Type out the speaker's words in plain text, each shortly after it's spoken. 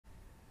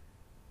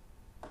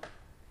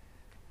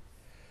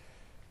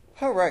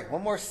All right,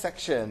 one more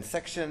section.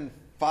 Section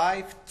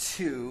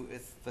 5.2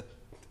 is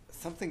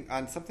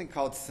something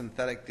called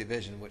synthetic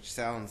division, which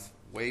sounds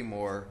way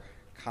more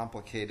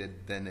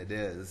complicated than it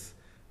is.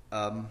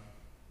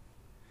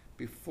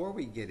 Before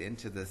we get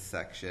into this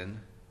section,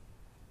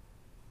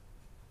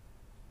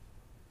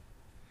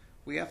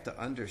 we have to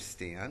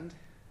understand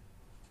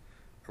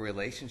a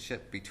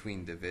relationship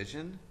between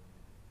division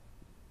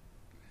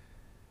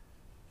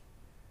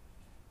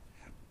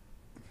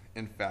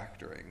and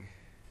factoring.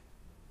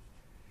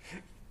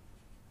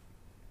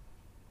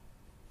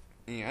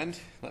 And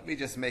let me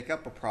just make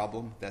up a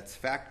problem that's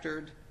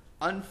factored,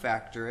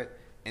 unfactor it,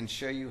 and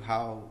show you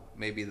how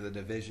maybe the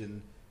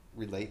division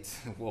relates.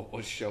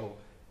 will show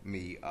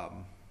me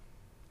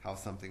how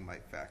something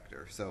might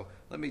factor. So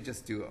let me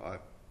just do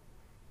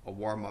a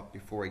warm-up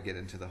before we get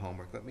into the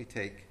homework. Let me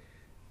take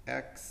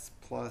x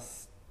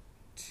plus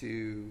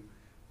 2,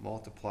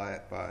 multiply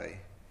it by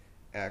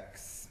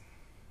x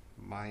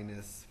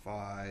minus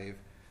 5,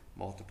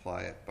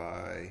 multiply it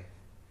by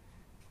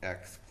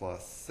x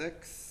plus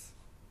 6.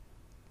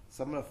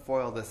 So I'm going to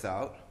FOIL this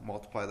out,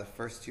 multiply the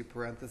first two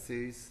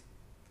parentheses.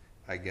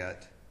 I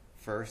get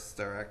first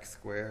are x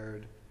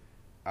squared,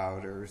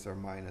 outers are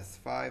minus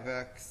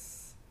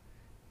 5x,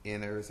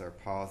 inners are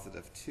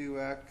positive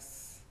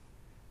 2x,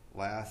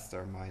 last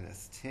are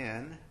minus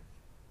 10.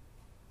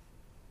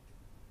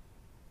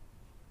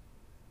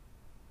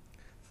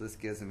 So this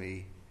gives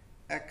me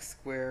x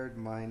squared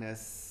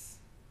minus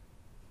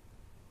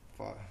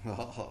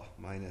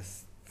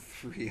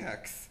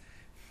 3x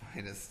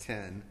minus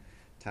 10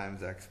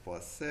 times x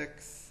plus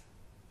 6.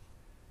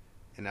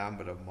 And now I'm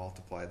going to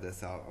multiply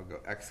this out. I'll go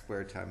x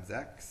squared times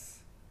x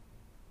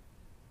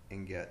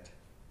and get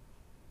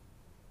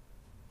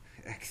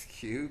x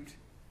cubed,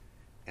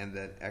 and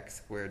then x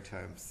squared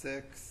times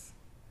 6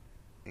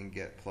 and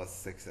get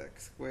plus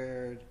 6x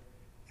squared,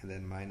 and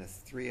then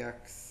minus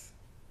 3x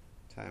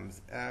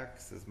times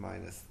x is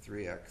minus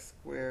 3x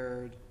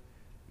squared,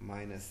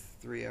 minus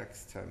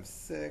 3x times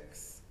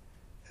 6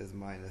 is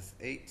minus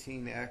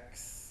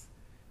 18x,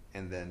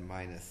 and then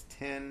minus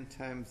 10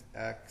 times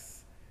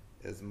x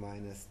is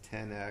minus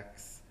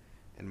 10x,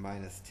 and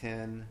minus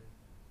 10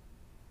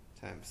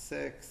 times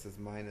 6 is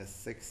minus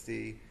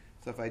 60.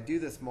 So if I do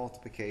this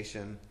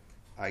multiplication,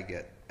 I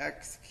get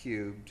x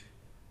cubed.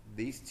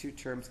 These two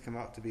terms come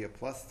out to be a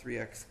plus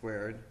 3x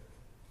squared.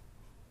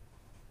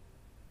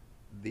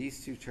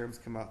 These two terms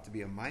come out to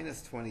be a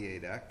minus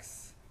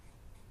 28x,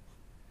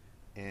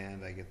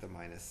 and I get the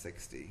minus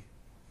 60.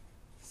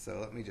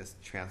 So let me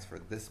just transfer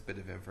this bit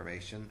of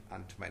information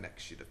onto my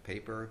next sheet of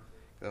paper.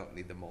 I don't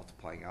need the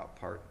multiplying out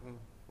part.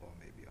 Well,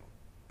 maybe I'll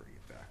bring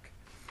it back.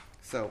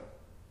 So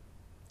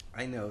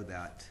I know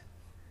that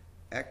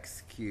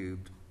x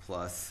cubed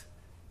plus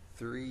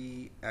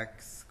 3x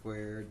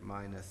squared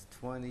minus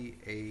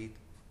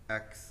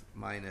 28x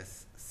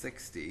minus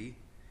 60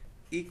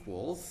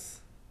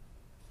 equals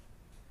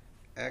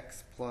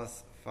x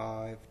plus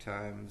 5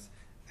 times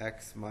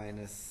x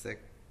minus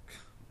 6.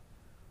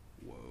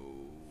 Whoa.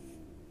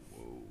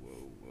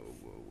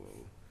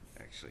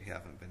 Actually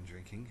haven't been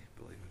drinking,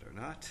 believe it or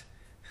not,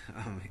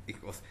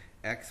 equals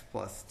x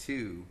plus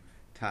 2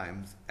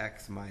 times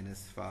x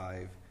minus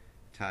 5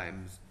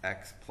 times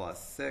x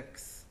plus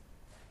 6.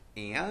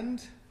 And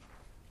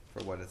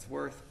for what it's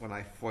worth, when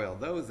I FOIL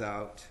those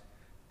out,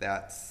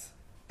 that's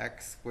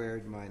x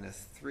squared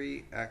minus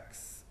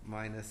 3x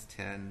minus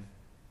 10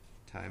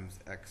 times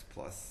x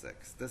plus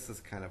 6. This is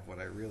kind of what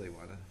I really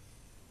want to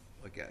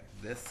look at.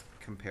 This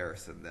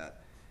comparison,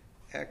 that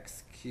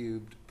x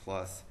cubed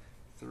plus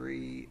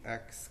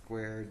 3x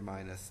squared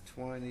minus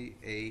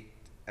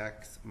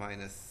 28x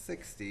minus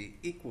 60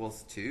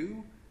 equals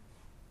to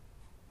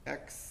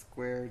x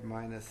squared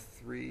minus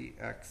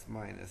 3x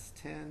minus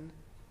 10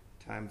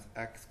 times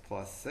x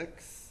plus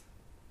 6.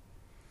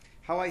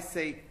 How I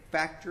say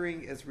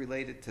factoring is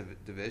related to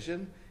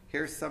division.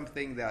 Here's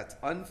something that's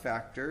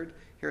unfactored.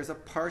 Here's a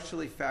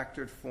partially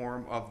factored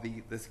form of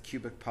this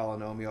cubic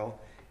polynomial.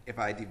 If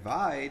I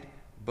divide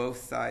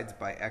both sides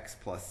by x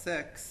plus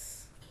 6,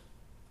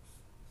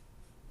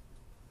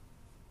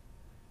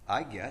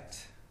 I get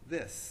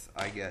this.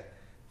 I get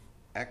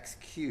x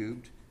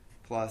cubed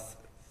plus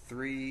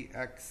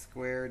 3x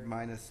squared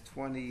minus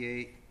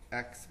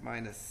 28x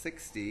minus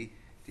 60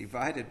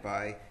 divided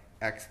by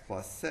x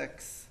plus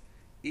 6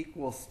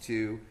 equals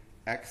to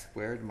x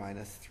squared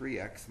minus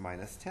 3x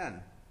minus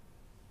 10.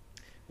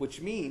 Which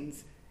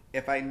means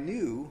if I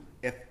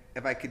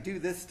could do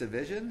this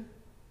division,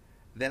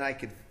 then I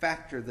could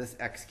factor this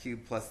x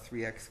cubed plus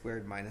 3x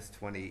squared minus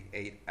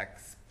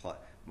 28x plus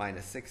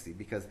minus 60,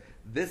 because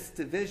this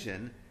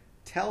division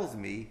tells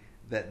me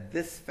that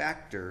this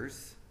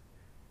factors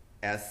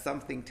as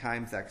something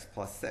times x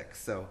plus 6.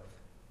 So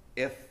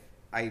if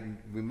I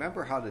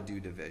remember how to do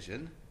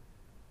division,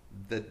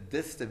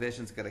 this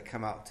division is going to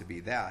come out to be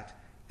that.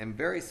 And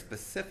very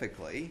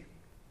specifically,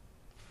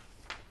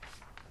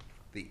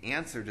 the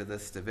answer to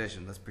this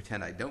division, let's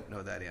pretend I don't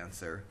know that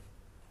answer,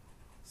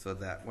 so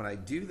that when I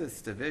do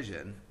this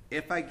division,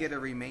 if I get a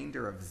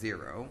remainder of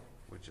 0,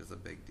 which is a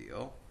big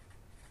deal,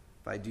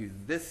 if I do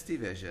this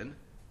division,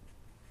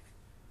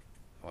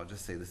 I'll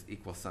just say this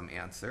equals some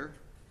answer.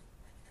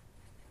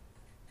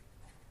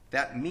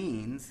 That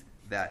means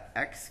that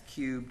x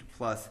cubed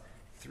plus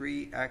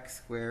 3x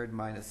squared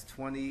minus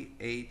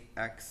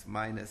 28x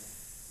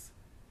minus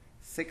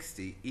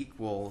 60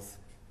 equals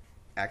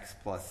x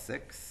plus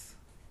 6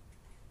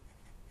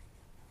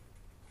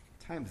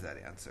 times that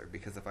answer.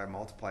 Because if I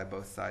multiply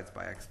both sides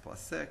by x plus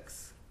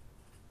 6,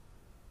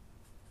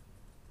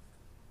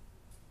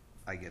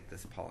 I get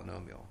this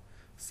polynomial.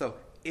 So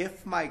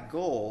if my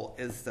goal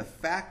is to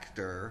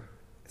factor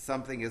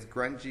something as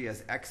grungy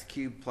as x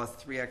cubed plus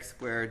 3x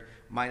squared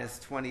minus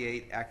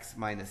 28x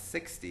minus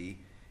 60,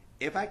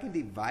 if I can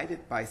divide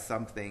it by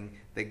something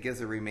that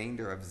gives a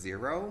remainder of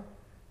 0,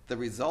 the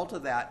result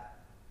of that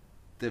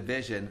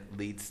division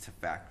leads to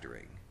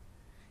factoring.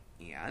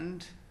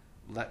 And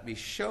let me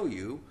show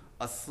you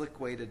a slick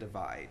way to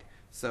divide.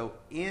 So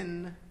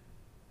in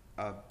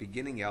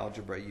beginning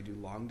algebra, you do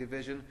long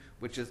division,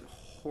 which is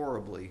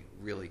horribly,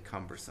 really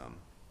cumbersome.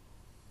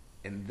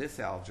 In this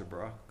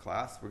algebra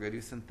class, we're going to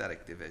do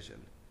synthetic division.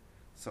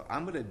 So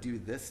I'm going to do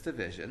this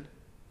division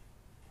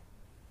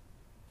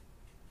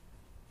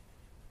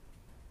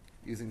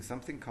using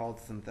something called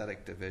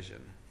synthetic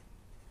division.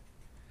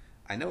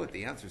 I know what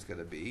the answer is going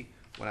to be.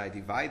 When I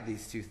divide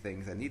these two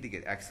things, I need to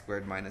get x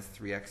squared minus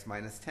 3x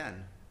minus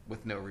 10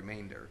 with no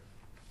remainder.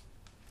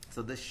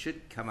 So this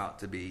should come out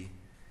to be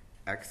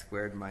x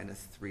squared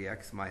minus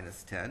 3x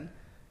minus 10,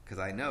 because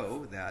I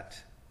know that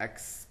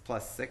x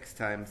plus 6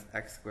 times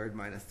x squared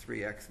minus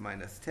 3x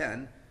minus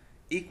 10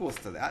 equals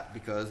to that,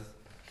 because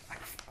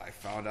I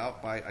found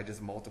out I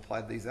just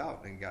multiplied these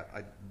out and got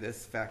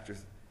this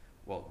factors,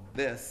 well,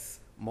 this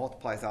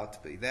multiplies out to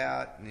be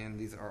that, and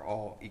these are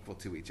all equal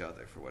to each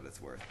other for what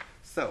it's worth.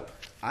 So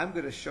I'm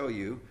going to show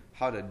you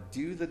how to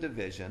do the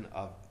division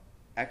of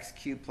x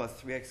cubed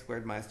plus 3x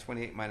squared minus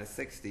 28 minus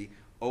 60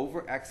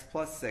 over x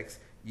plus 6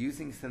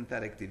 using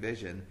synthetic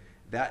division.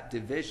 That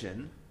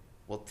division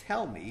will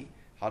tell me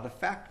how to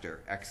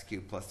factor x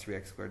cubed plus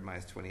 3x squared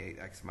minus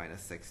 28x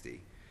minus 60.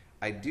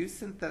 I do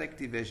synthetic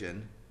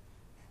division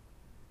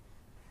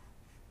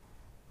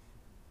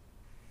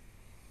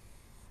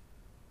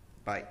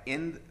by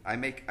I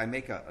make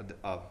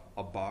a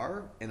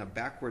bar and a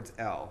backwards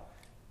L.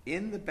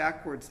 Inside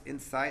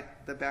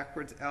the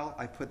backwards L,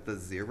 I put the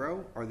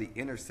 0 or the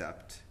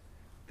intercept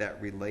that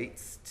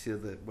relates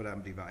to what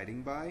I'm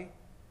dividing by.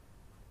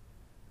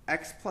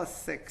 X plus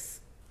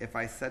 6, if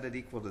I set it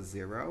equal to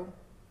 0,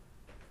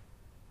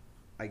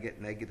 I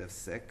get negative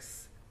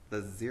 6.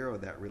 The 0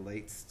 that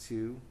relates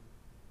to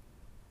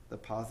the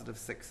positive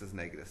 6 is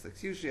negative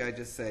 6. Usually I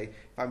just say,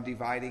 if I'm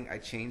dividing, I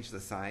change the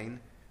sign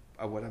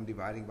of what I'm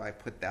dividing by,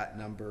 put that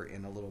number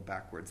in a little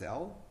backwards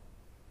L.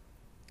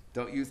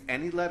 Don't use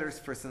any letters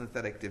for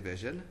synthetic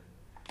division.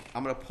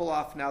 I'm going to pull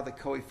off now the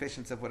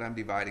coefficients of what I'm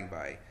dividing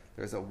by.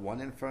 There's a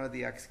 1 in front of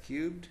the x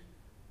cubed,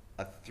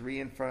 a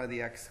 3 in front of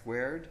the x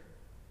squared,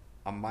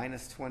 a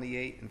minus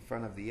 28 in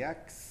front of the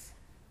x,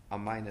 a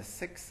minus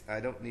 6.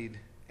 I don't need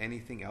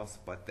anything else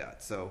but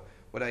that. So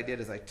what I did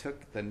is I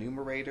took the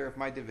numerator of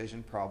my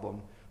division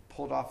problem,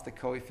 pulled off the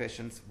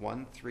coefficients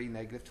 1, 3,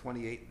 negative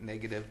 28,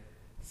 negative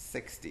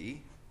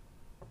 60,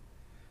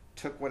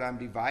 took what I'm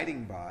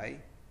dividing by,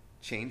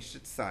 changed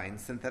its sign.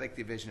 Synthetic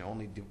division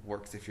only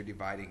works if you're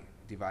dividing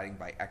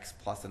by x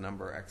plus a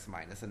number or x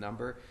minus a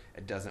number.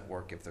 It doesn't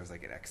work if there's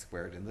like an x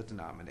squared in the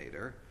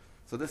denominator.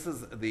 So this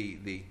is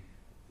the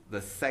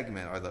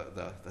segment or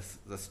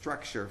the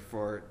structure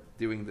for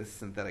doing this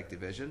synthetic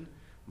division.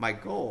 My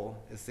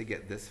goal is to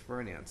get this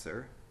for an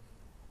answer.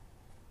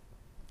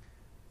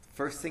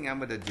 First thing I'm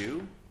going to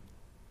do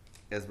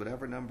is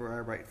whatever number I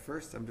write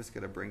first, I'm just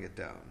going to bring it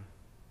down.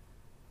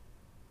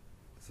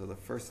 So the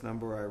first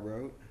number I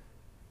wrote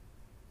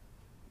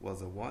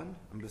was a 1.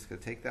 I'm just going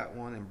to take that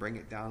 1 and bring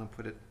it down and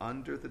put it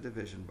under the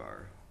division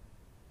bar.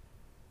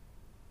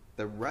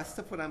 The rest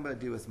of what I'm going to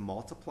do is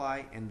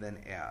multiply and then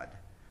add.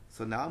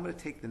 So now I'm going to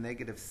take the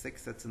negative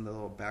 6 that's in the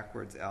little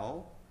backwards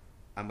L.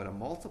 I'm going to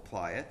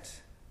multiply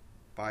it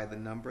by the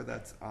number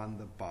that's on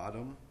the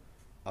bottom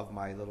of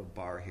my little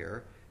bar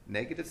here.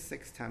 Negative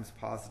 6 times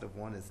positive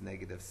 1 is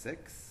negative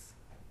 6.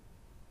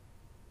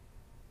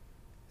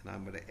 And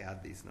I'm going to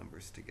add these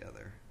numbers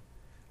together.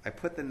 I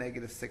put the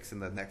negative 6 in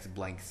the next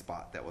blank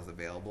spot that was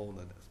available.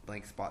 The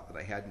blank spot that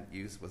I hadn't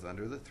used was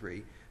under the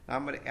 3. Now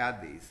I'm going to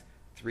add these.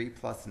 3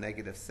 plus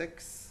negative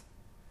 6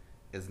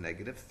 is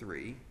negative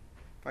 3.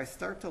 If I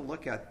start to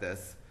look at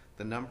this,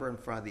 the number in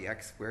front of the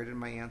x squared in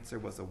my answer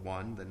was a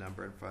 1. The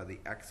number in front of the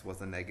x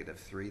was a negative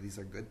 3. These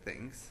are good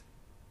things.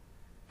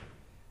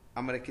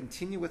 I'm going to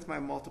continue with my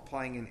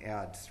multiplying and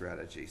add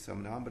strategy. So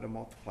now I'm going to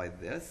multiply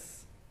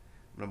this.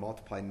 I'm going to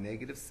multiply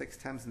negative 6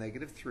 times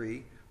negative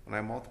 3. When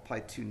I multiply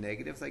two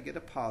negatives, I get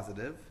a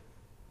positive.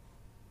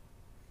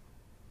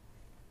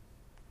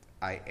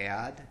 I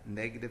add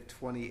negative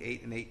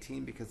 28 and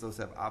 18 because those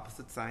have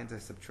opposite signs. I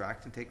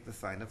subtract and take the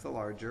sign of the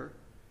larger.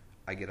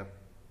 I get a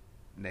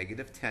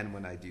negative 10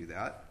 when I do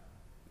that.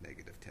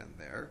 Negative 10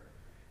 there.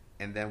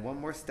 And then one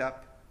more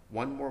step,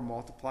 one more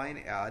multiply and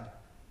add.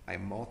 I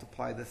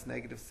multiply this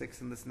negative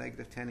 6 and this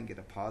negative 10 and get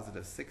a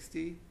positive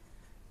 60.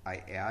 I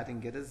add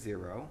and get a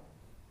 0.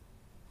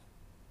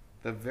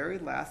 The very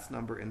last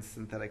number in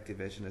synthetic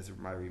division is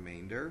my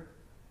remainder.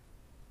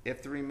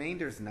 If the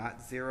remainder is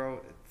not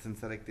 0,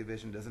 synthetic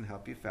division doesn't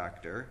help you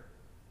factor.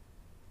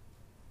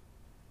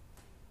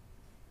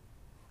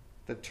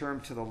 The term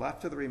to the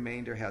left of the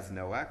remainder has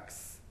no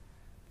x.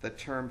 The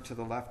term to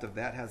the left of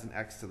that has an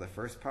x to the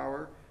first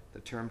power. The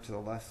term to the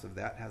left of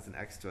that has an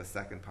x to a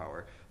second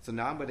power. So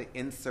now I'm going to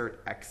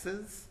insert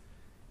x's,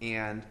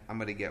 and I'm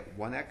going to get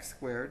 1x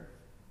squared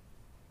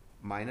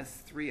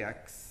minus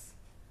 3x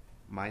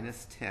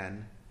minus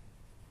 10,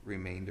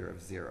 remainder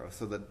of 0.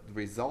 So the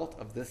result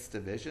of this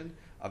division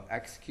of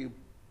x cubed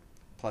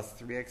plus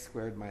 3x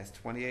squared minus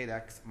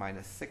 28x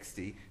minus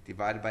 60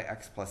 divided by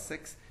x plus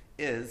 6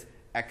 is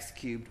x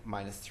cubed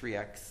minus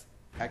 3x,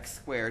 x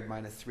squared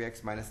minus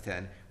 3x minus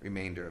 10,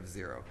 remainder of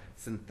 0.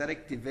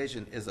 Synthetic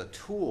division is a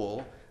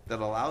tool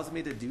that allows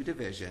me to do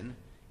division.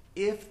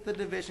 If the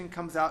division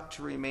comes out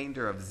to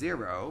remainder of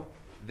 0,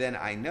 then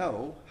I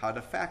know how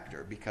to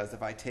factor, because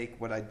if I take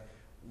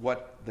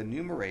what the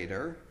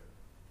numerator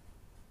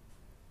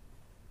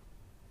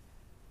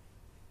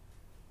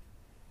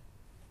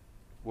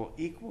will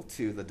equal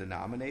to the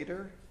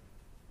denominator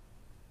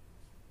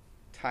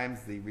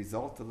times the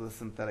result of the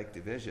synthetic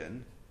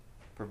division,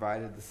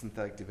 provided the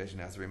synthetic division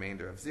has a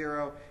remainder of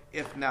 0.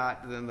 If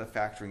not, then the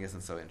factoring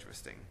isn't so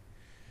interesting.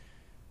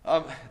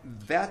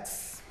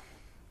 That's,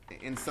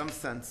 in some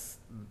sense,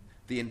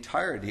 the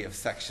entirety of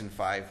section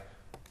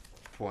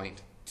 5.2.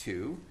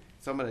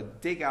 So I'm going to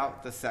dig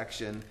out the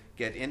section,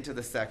 get into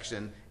the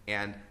section,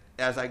 and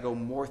as I go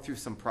more through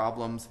some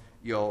problems,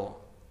 you'll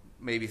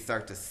maybe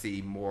start to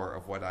see more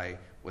of what I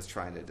was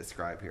trying to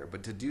describe here.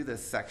 But to do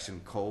this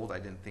section cold, I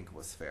didn't think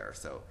was fair.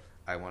 So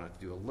I wanted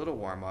to do a little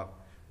warm-up.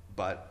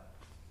 But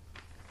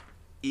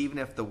even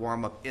if the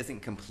warm-up isn't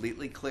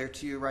completely clear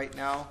to you right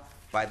now,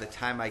 by the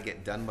time I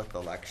get done with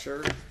the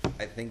lecture,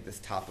 I think this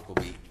topic will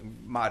be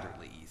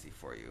moderately easy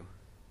for you.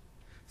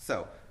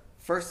 So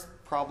first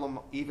problem,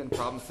 even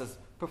problem, says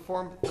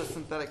perform the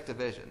synthetic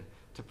division.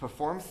 To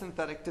perform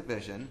synthetic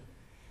division,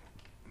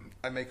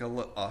 I make a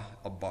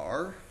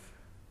bar,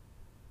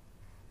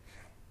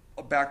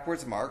 a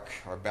backwards mark,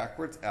 or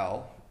backwards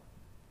L,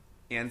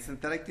 and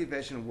synthetic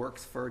division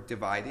works for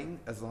dividing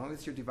as long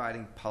as you're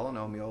dividing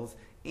polynomials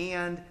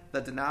and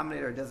the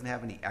denominator doesn't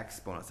have any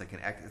exponents, like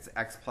it's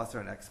x plus or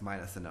an x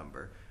minus a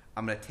number.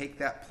 I'm going to take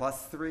that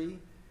plus 3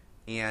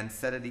 and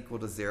set it equal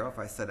to 0. If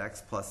I set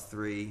x plus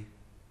 3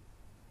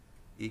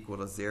 equal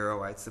to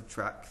 0, I'd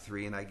subtract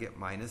 3 and I get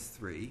minus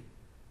 3,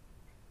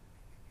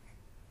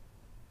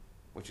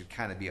 which would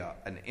kind of be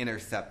an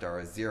intercept or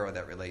a 0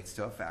 that relates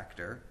to a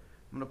factor.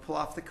 I'm going to pull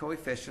off the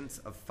coefficients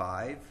of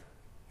 5,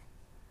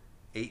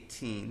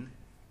 18,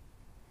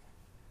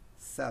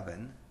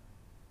 7,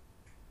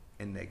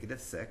 and negative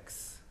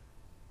 6,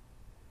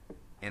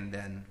 and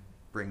then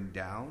bring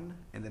down,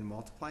 and then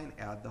multiply and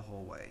add the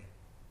whole way.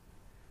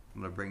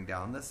 I'm going to bring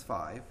down this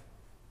 5,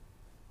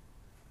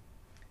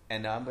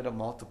 and now I'm going to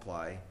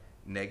multiply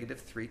negative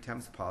 3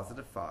 times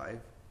positive 5,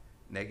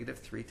 negative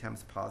 3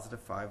 times positive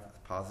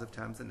 5, positive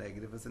times a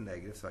negative is a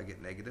negative, so I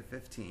get negative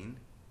 15.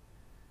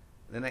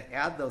 Then I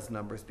add those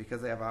numbers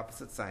because they have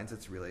opposite signs.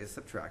 It's really a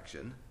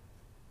subtraction.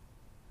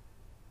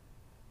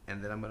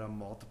 And then I'm going to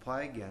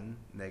multiply again.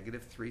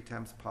 Negative 3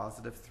 times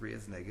positive 3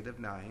 is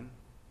negative 9.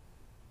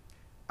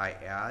 I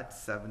add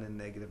 7 and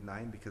negative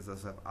 9 because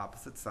those have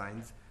opposite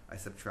signs. I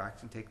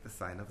subtract and take the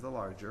sign of the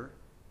larger.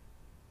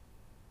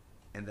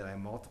 And then I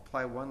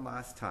multiply one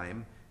last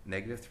time.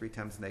 Negative 3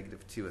 times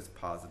negative 2 is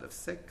positive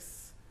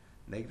 6.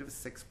 Negative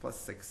 6 plus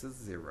 6 is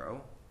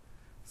 0.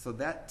 So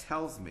that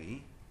tells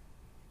me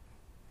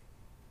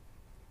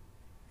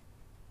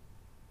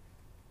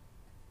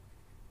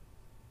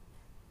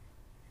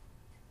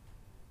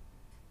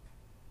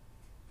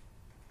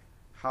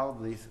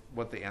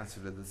what the answer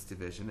to this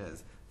division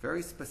is.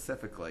 Very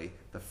specifically,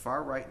 the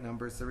far right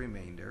number is the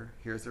remainder.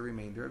 Here's a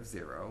remainder of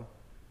 0.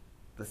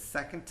 The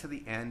second to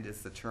the end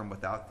is the term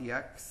without the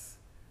x.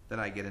 Then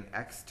I get an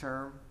x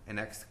term, an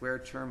x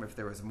squared term. If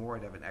there was more,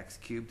 I'd have an x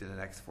cubed and an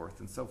x fourth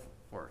and so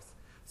forth.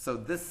 So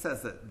this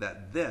says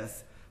that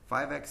this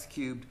 5x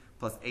cubed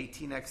plus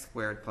 18x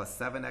squared plus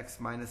 7x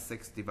minus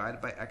 6 divided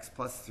by x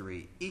plus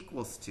 3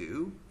 equals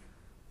to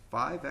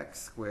 5x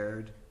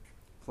squared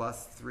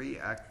plus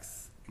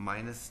 3x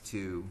minus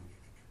 2,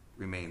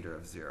 remainder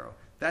of 0.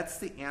 That's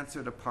the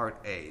answer to part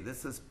A.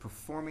 This is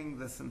performing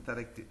the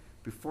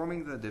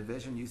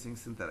division using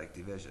synthetic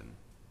division.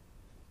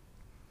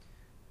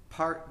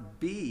 Part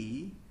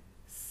B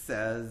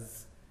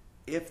says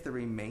if the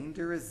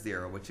remainder is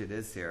 0, which it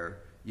is here,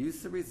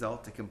 use the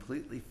result to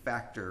completely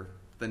factor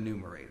the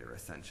numerator,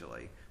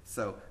 essentially.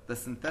 So the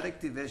synthetic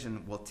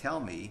division will tell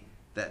me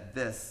that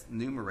this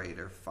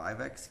numerator,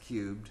 5x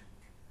cubed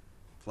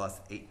plus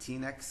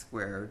 18x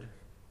squared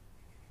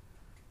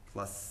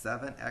plus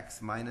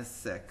 7x minus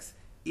 6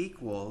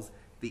 equals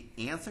the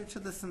answer to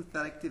the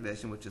synthetic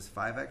division, which is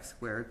 5x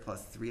squared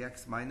plus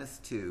 3x minus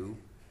 2,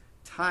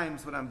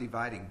 times what I'm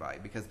dividing by.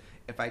 Because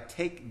if I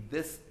take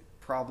this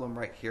problem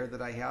right here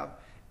that I have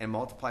and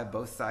multiply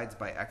both sides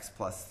by x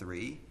plus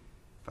 3,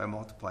 if I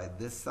multiply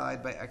this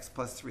side by x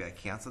plus 3, I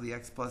cancel the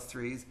x plus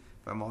 3's.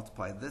 If I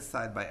multiply this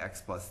side by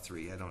x plus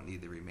 3, I don't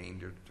need the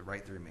remainder to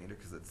write the remainder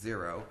because it's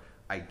 0.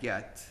 I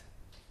get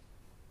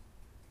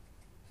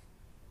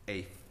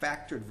a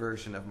factored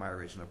version of my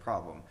original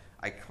problem.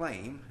 I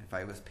claim if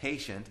I was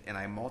patient and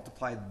I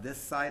multiplied this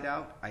side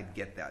out, I'd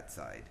get that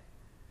side.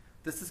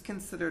 This is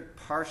considered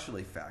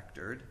partially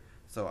factored.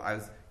 So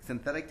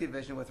synthetic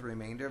division with a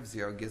remainder of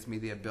 0 gives me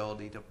the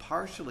ability to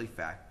partially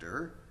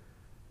factor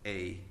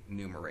a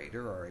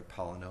numerator or a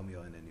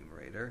polynomial in a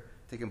numerator.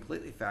 To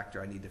completely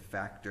factor, I need to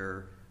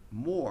factor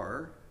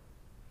more,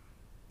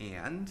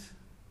 and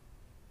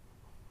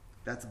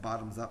that's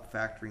bottoms-up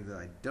factoring that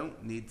I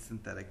don't need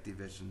synthetic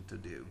division to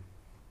do.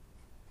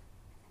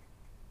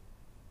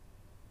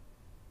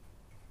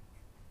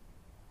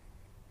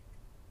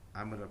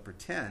 I'm going to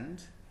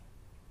pretend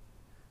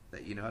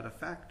that you know how to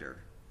factor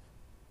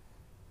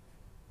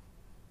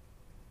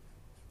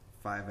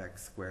 5x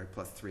squared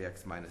plus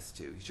 3x minus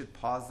 2. You should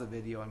pause the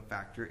video and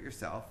factor it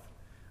yourself.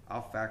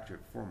 I'll factor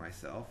it for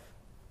myself.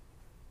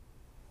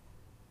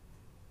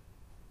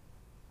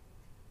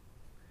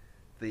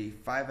 The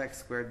 5x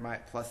squared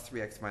plus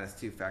 3x minus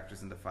 2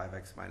 factors into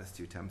 5x minus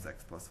 2 times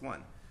x plus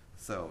 1.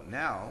 So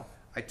now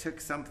I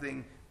took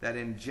something that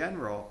in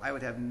general I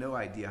would have no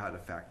idea how to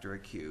factor a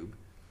cube.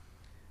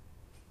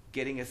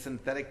 Getting a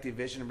synthetic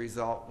division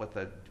result with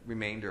a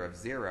remainder of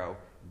 0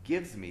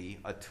 gives me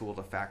a tool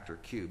to factor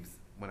cubes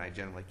when I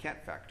generally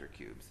can't factor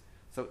cubes.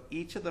 So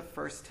each of the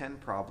first 10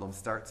 problems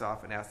starts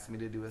off and asks me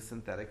to do a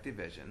synthetic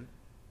division.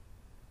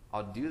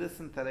 I'll do the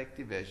synthetic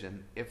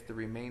division. If the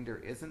remainder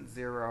isn't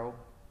 0,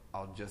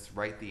 I'll just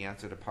write the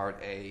answer to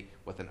part A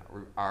with an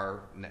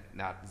R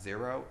not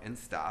 0 and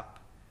stop.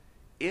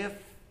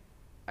 If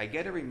I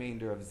get a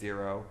remainder of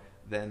 0,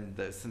 then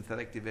the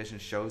synthetic division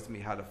shows me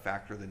how to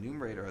factor the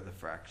numerator of the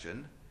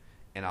fraction,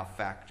 and I'll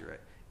factor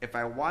it. If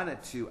I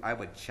wanted to, I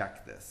would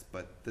check this,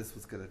 but this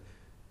was going to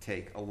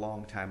take a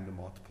long time to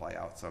multiply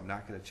out, so I'm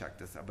not going to check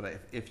this out.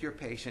 But if you're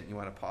patient and you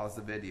want to pause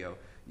the video,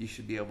 you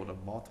should be able to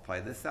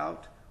multiply this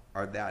out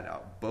or that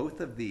out.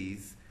 Both of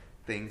these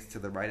things to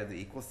the right of the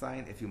equal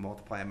sign, if you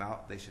multiply them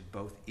out, they should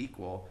both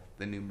equal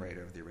the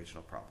numerator of the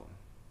original problem.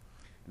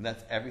 And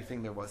that's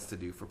everything there was to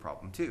do for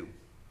problem 2.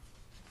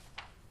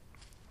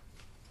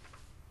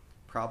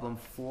 Problem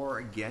 4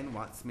 again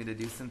wants me to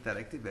do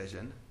synthetic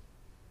division.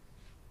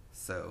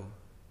 So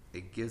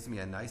it gives me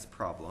a nice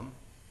problem.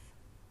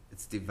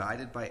 It's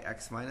divided by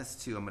x minus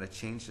 2. I'm going to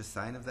change the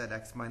sign of that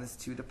x minus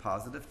 2 to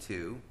positive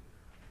 2.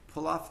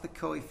 Pull off the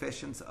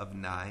coefficients of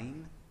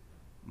 9,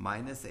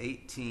 minus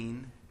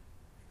 18,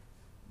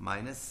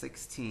 minus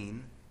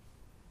 16,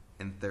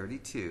 and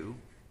 32.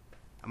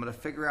 I'm going to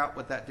figure out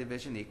what that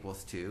division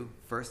equals to.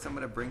 First, I'm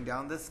going to bring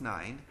down this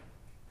 9.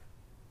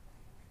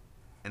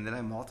 And then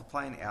I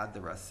multiply and add the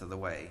rest of the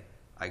way.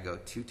 I go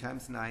 2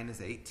 times 9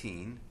 is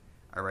 18.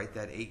 I write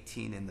that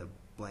 18 in the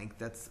blank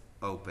that's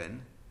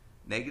open.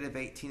 Negative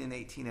 18 and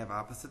 18 have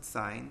opposite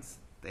signs.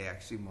 They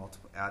actually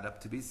add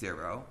up to be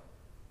 0.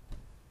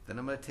 Then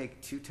I'm going to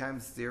take 2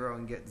 times 0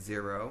 and get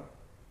 0.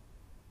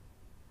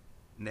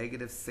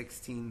 Negative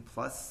 16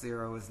 plus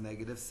 0 is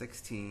negative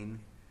 16.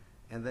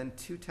 And then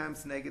 2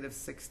 times negative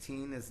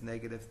 16 is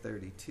negative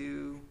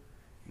 32.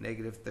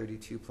 Negative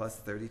 32 plus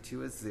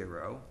 32 is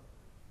 0.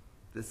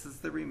 This is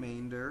the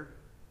remainder.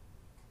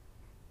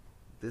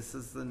 This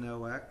is the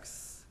no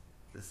x.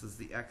 This is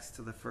the x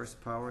to the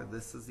first power.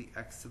 This is the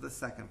x to the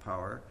second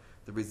power.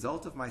 The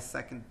result of my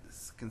second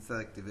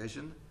synthetic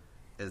division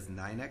is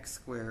 9x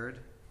squared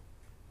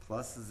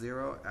plus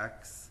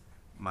 0x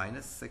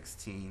minus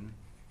 16,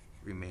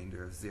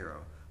 remainder of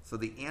 0. So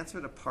the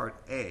answer to part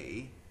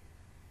A,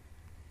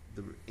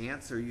 the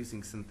answer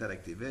using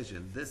synthetic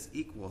division, this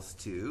equals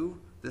to,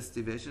 this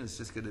division is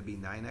just going to be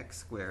 9x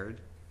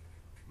squared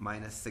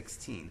minus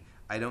 16.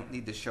 I don't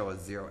need to show a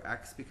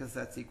 0x because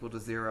that's equal to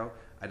 0.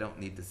 I don't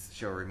need to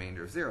show a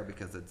remainder of 0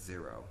 because it's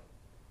 0.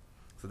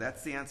 So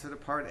that's the answer to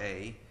part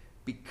A.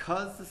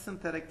 Because the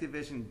synthetic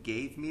division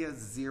gave me a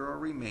 0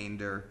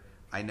 remainder,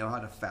 I know how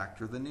to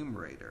factor the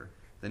numerator.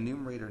 The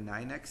numerator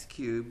 9x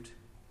cubed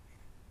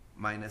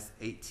minus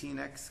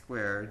 18x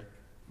squared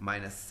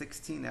minus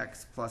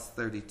 16x plus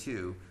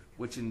 32,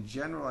 which in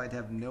general I'd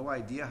have no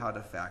idea how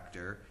to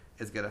factor,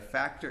 is going to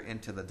factor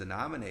into the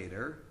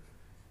denominator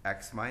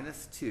x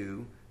minus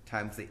 2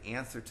 times the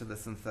answer to the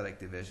synthetic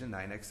division,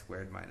 9x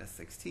squared minus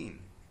 16.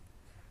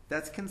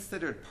 That's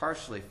considered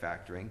partially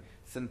factoring.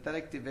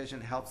 Synthetic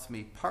division helps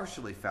me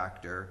partially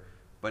factor,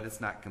 but it's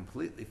not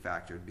completely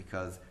factored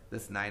because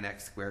this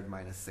 9x squared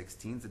minus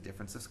 16 is a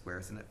difference of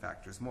squares and it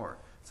factors more.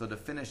 So to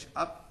finish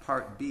up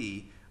part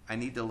B, I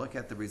need to look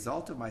at the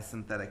result of my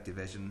synthetic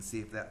division and see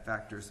if that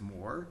factors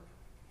more.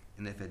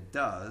 And if it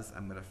does,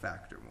 I'm going to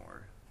factor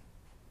more.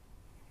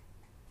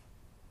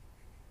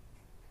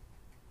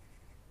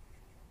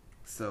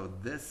 So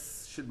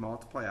this should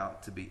multiply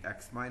out to be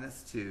x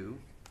minus 2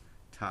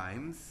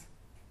 times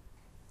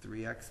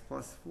 3x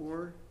plus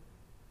 4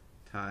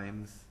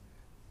 times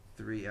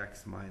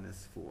 3x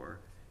minus 4.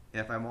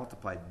 And if I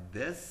multiply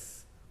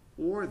this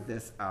or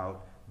this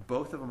out,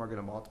 both of them are going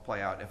to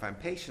multiply out, if I'm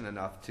patient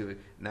enough, to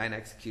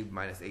 9x cubed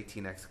minus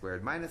 18x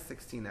squared minus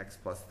 16x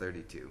plus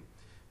 32.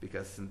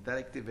 Because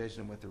synthetic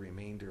division with a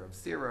remainder of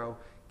 0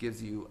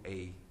 gives you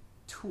a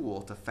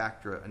tool to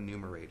factor a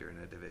numerator in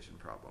a division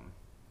problem.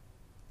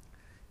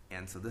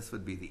 And so this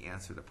would be the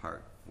answer to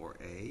part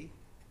 4a.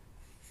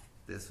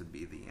 This would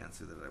be the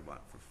answer that I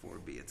want for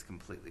 4b. It's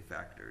completely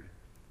factored.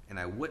 And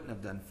I wouldn't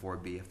have done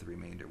 4b if the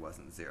remainder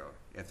wasn't 0.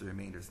 If the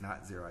remainder is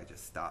not 0, I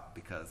just stop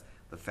because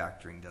the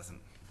factoring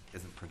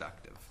isn't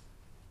productive.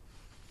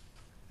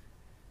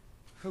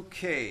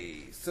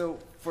 Okay, so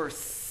for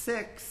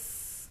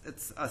 6,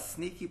 it's a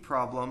sneaky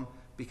problem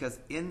because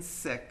in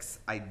 6,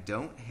 I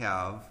don't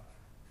have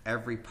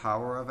every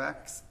power of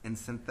x. And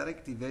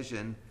synthetic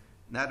division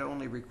not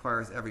only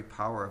requires every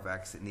power of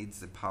x, it needs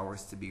the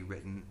powers to be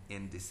written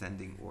in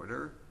descending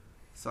order.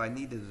 So I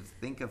needed to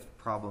think of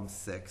problem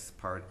 6,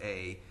 part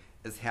A,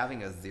 as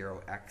having a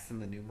 0x in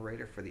the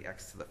numerator for the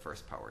x to the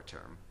first power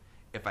term.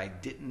 If I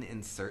didn't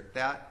insert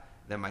that,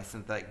 then my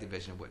synthetic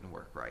division wouldn't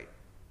work right.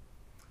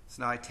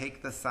 So now I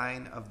take the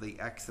sign of the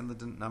x in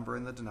the number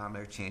in the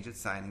denominator, change its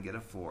sign, and get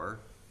a 4.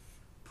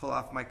 Pull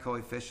off my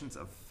coefficients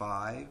of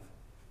 5,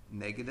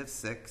 negative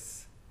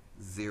 6,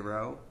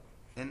 0,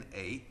 and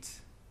 8.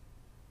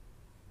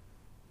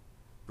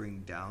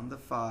 Bring down the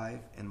 5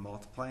 and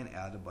multiply and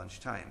add a bunch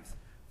of times.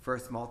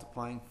 First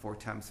multiplying, 4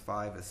 times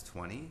 5 is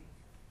 20.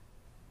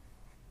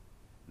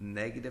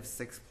 Negative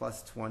 6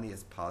 plus 20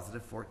 is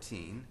positive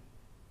 14.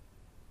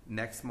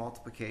 Next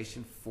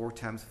multiplication, 4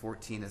 times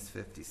 14 is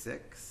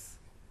 56.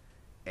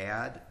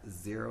 Add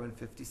 0 and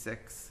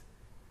 56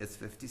 is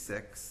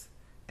 56.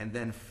 And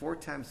then 4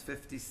 times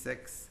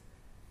 56,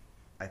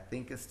 I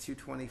think is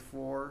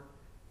 224.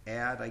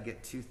 Add, I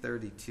get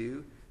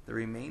 232. The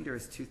remainder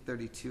is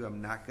 232.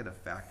 I'm not going to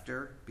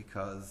factor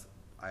because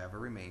I have a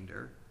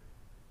remainder.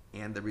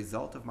 And the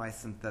result of my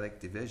synthetic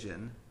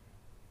division,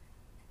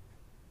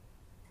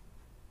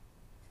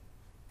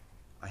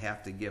 I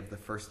have to give the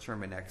first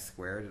term an x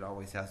squared. It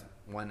always has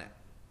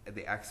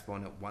the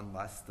exponent 1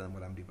 less than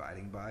what I'm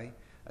dividing by.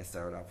 I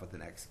started off with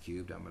an x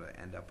cubed. I'm going to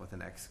end up with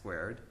an x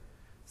squared.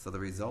 So the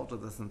result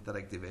of the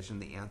synthetic division,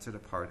 the answer to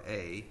part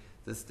A,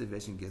 this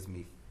division gives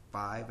me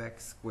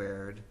 5x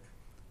squared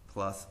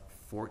plus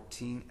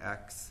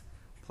 14x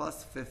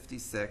plus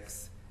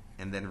 56,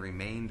 and then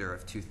remainder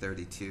of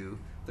 232.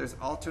 There's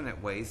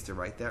alternate ways to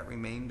write that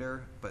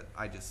remainder, but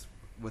I just,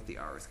 with the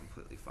r is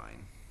completely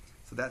fine.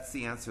 So that's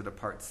the answer to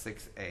part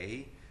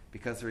 6a.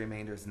 Because the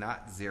remainder is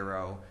not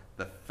 0,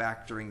 the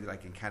factoring that I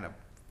can kind of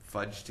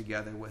fudge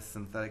together with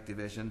synthetic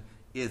division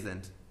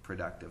isn't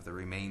productive. The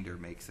remainder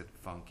makes it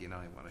funky, and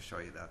I want to show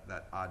you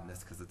that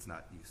oddness because it's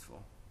not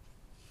useful.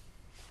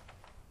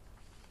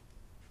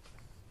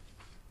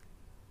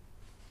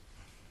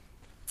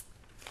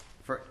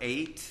 For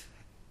 8,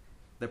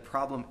 the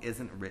problem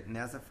isn't written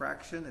as a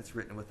fraction. It's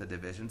written with a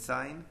division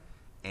sign.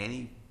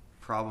 Any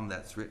problem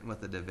that's written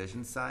with a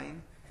division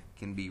sign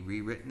can be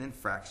rewritten in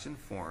fraction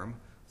form.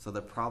 So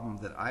the problem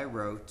that I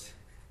wrote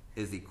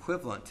is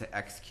equivalent to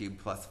x cubed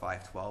plus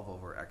 512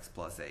 over x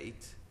plus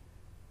 8.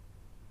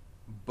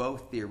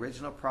 Both the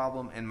original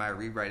problem and my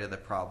rewrite of the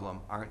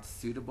problem aren't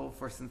suitable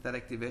for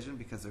synthetic division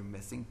because they're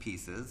missing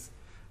pieces.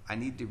 I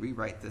need to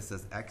rewrite this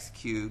as x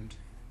cubed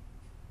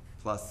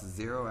plus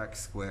 0x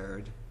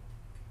squared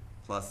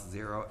plus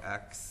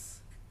 0x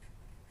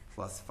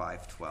plus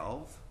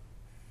 512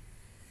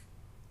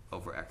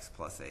 over x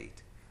plus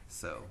 8.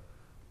 So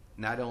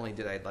not only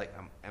did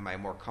am I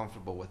more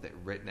comfortable with it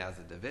written as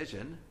a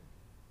division,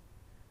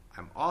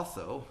 I'm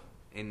also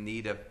in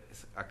need of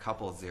a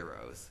couple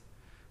zeros.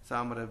 So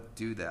I'm going to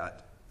do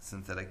that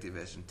synthetic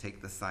division.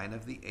 Take the sign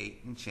of the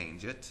 8 and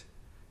change it,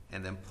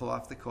 and then pull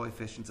off the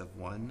coefficients of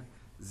 1,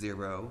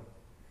 0,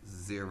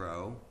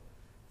 0.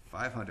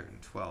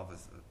 512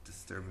 is a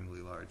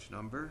disturbingly large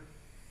number.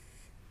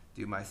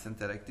 Do my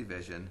synthetic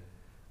division.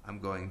 I'm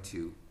going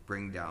to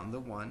bring down the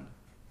 1.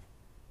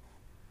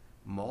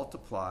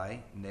 Multiply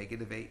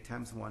negative 8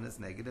 times 1 is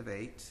negative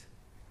 8.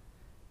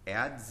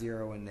 Add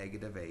 0 and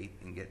negative 8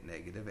 and get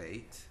negative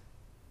 8.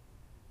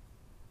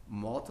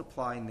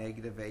 Multiply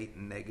negative 8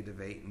 and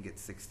negative 8 and get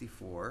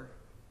 64.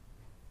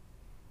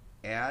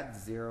 Add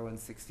 0 and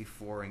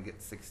 64 and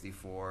get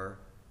 64.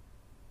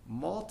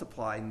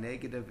 Multiply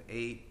negative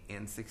 8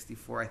 and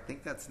 64. I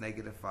think that's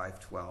negative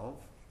 512.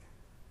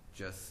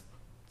 Just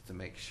to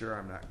make sure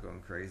I'm not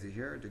going crazy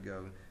here, to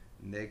go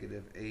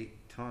negative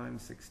 8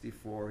 times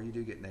 64, you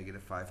do get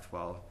negative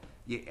 512.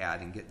 You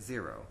add and get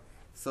 0.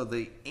 So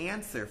the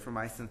answer for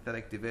my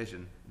synthetic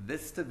division,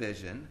 this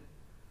division,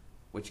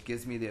 which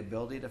gives me the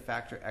ability to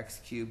factor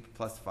x cubed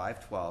plus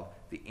 512,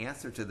 the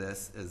answer to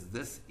this is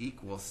this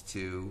equals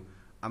to,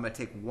 I'm going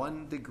to take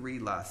 1 degree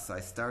less. So I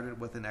started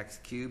with an x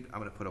cubed. I'm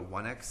going to put a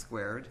 1x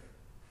squared,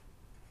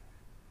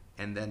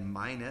 and then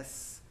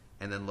minus,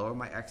 and then lower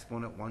my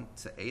exponent 1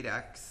 to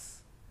 8x.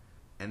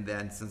 And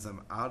then since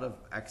I'm out of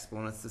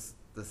exponents,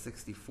 the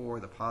 64,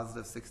 the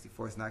positive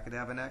 64 is not going to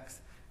have an x.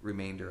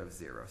 remainder of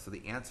 0. So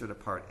the answer to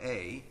part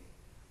A,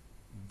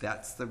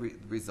 that's the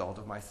result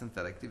of my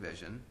synthetic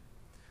division.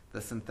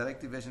 The synthetic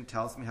division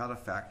tells me how to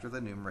factor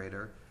the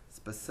numerator.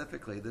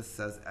 Specifically, this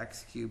says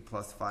x cubed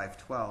plus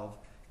 512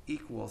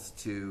 equals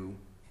to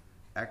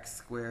x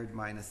squared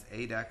minus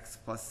 8x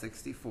plus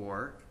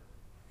 64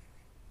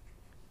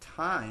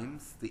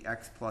 times the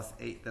x plus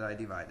 8 that I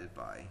divided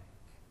by.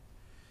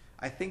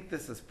 I think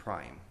this is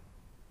prime.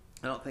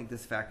 I don't think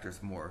this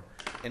factors more.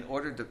 In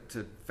order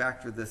to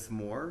factor this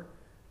more,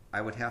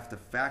 I would have to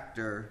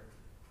factor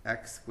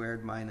x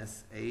squared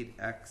minus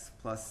 8x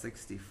plus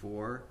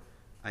 64.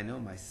 I know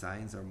my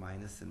signs are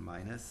minus and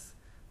minus.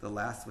 The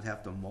last would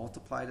have to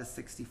multiply to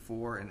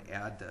 64 and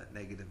add to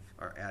negative,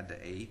 or add to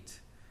 8.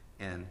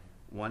 And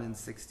 1 and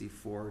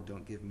 64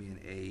 don't give me an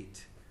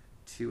 8.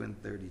 2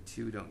 and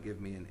 32 don't give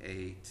me an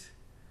 8.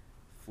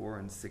 4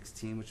 and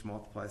 16, which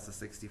multiplies to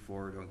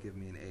 64, don't give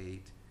me an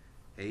 8.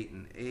 8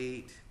 and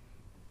 8,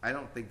 I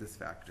don't think this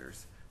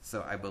factors.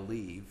 So I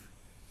believe,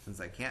 since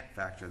I can't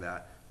factor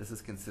that, this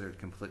is considered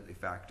completely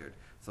factored.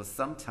 So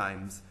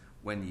sometimes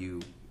when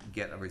you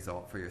get a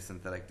result for your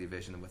synthetic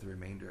division with a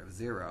remainder of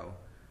 0,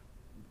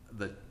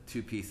 the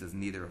two pieces,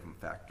 neither of them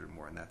factored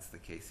more, and that's the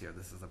case here.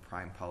 This is a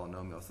prime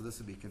polynomial, so this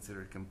would be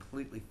considered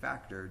completely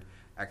factored,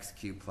 x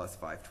cubed plus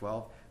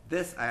 512.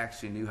 This I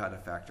actually knew how to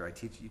factor.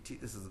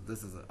 This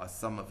is a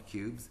sum of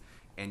cubes,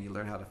 and you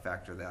learn how to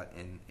factor that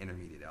in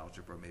intermediate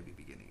algebra, maybe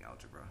beginning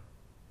algebra.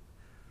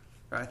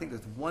 All right, I think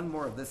there's one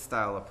more of this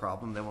style of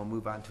problem, then we'll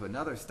move on to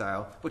another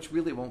style, which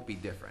really won't be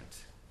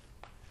different.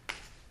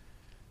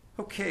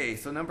 Okay,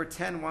 so number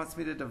 10 wants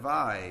me to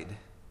divide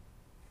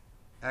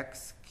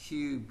x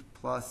cubed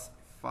plus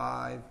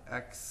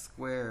 5x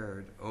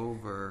squared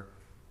over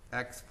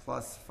x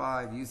plus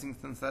 5 using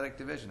synthetic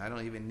division. I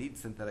don't even need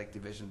synthetic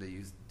division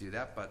to do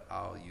that, but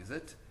I'll use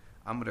it.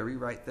 I'm going to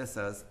rewrite this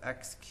as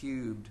x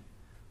cubed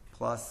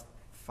plus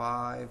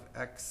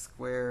 5x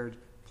squared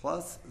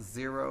plus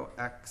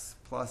 0x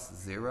plus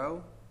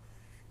 0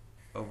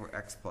 over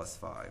x plus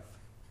 5.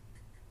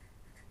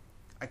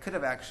 I could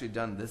have actually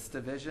done this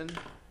division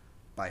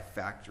by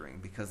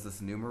factoring, because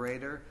this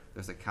numerator,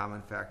 there's a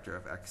common factor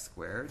of x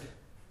squared.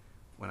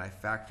 When I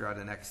factor out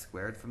an x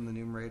squared from the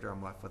numerator,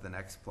 I'm left with an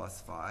x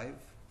plus 5.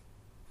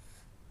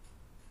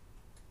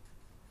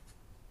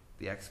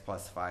 The x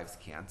plus 5's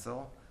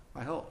cancel.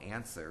 My whole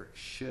answer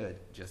should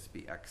just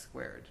be x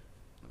squared.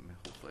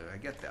 Hopefully I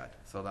get that.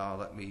 So now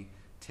let me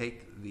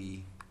take the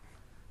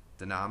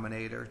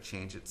denominator,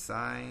 change its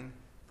sign,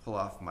 pull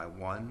off my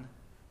 1,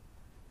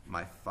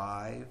 my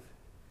 5,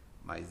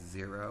 my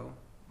 0,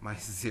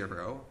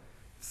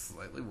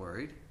 slightly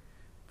worried,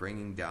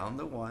 bringing down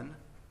the 1,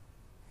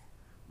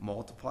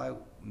 multiply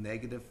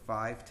negative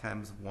 5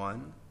 times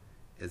 1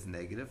 is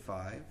negative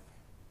 5,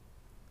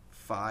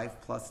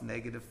 5 plus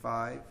negative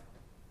 5,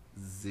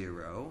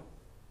 0,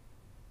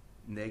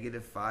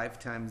 negative 5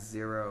 times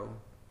 0,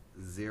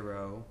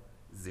 0,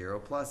 0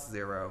 plus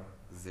 0,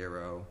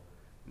 0,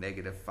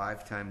 negative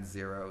 5 times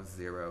 0,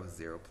 0,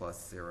 0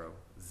 plus 0,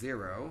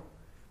 0.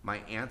 My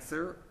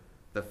answer,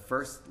 the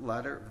first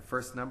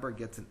number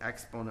gets an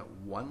exponent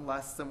 1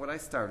 less than what I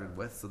started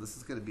with, so this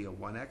is going to be a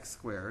 1x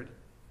squared,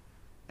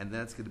 and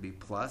then it's going to be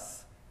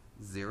plus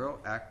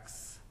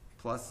 0x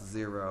plus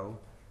 0,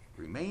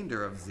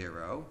 remainder of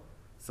 0.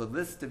 So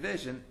this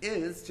division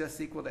is just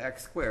equal to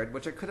x squared,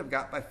 which I could have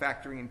got by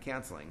factoring and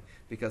canceling,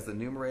 because the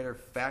numerator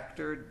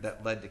factored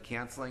that led to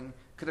canceling.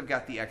 Could have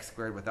got the x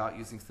squared without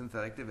using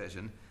synthetic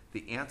division.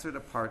 The answer to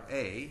part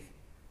A,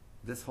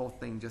 this whole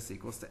thing just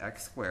equals to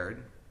x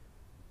squared,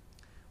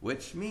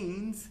 which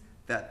means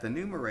that the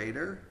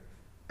numerator,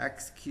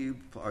 x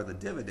cubed, or the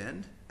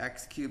dividend,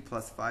 x cubed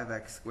plus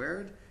 5x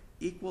squared,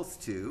 equals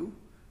to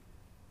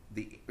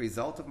the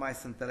result of my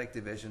synthetic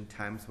division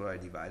times what I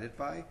divided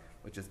by,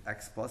 which is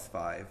x plus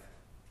 5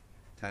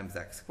 times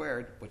x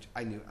squared, which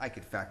I knew I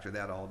could factor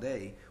that all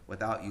day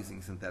without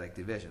using synthetic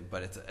division.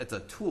 But it's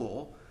a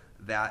tool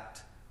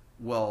that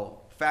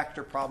will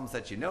factor problems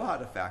that you know how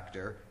to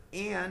factor,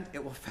 and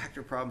it will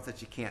factor problems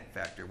that you can't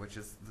factor, which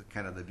is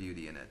kind of the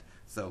beauty in it.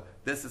 So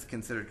this is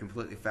considered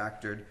completely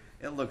factored.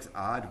 It looks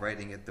odd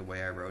writing it the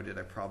way I wrote it.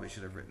 I probably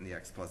should have written the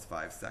x plus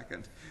 5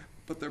 second,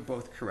 but they're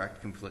both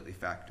correct, completely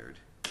factored.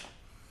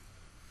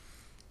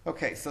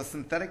 Okay, so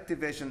synthetic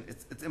division,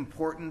 it's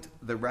important.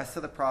 The rest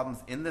of the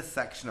problems in this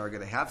section are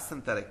going to have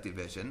synthetic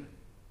division.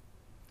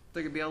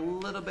 They're going to be a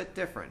little bit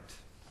different.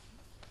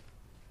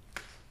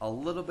 A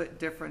little bit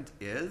different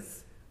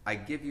is, I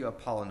give you a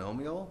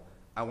polynomial,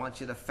 I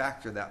want you to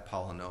factor that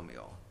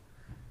polynomial.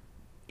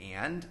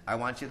 And I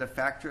want you to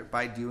factor it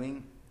by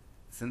doing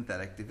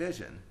synthetic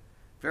division.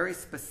 Very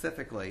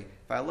specifically,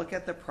 if I look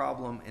at the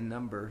problem in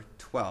number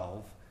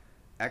 12,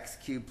 x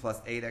cubed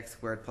plus 8x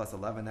squared plus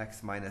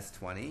 11x minus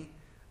 20,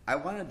 I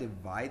want to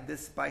divide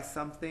this by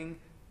something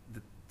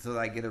so that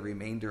I get a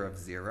remainder of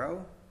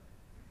 0.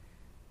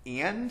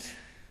 And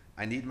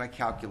I need my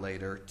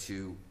calculator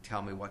to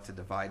tell me what to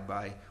divide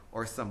by,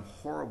 or some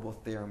horrible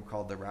theorem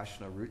called the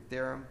rational root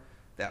theorem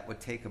that would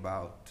take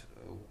about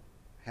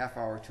a half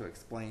hour to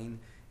explain,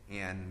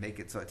 and make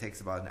it so it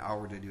takes about an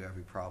hour to do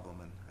every problem,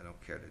 and I don't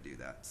care to do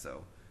that.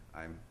 So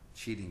I'm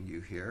cheating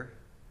you here,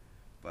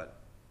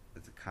 but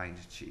it's a kind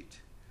cheat.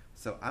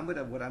 So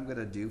what I'm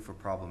gonna do for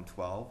problem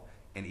 12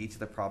 and each of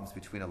the problems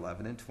between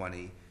 11 and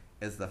 20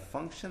 is the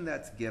function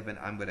that's given,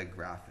 I'm gonna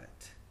graph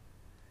it.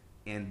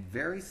 And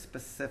very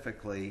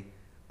specifically,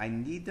 I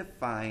need to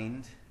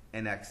find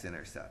an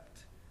x-intercept.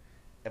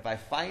 If I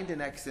find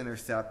an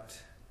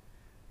x-intercept,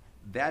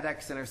 that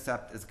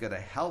x-intercept is gonna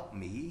help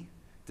me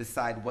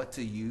decide what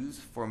to use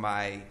for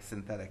my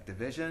synthetic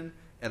division.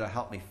 It'll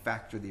help me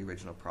factor the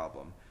original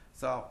problem.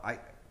 So I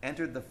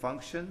entered the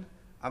function.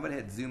 I'm going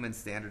to hit zoom in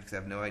standard because I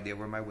have no idea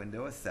where my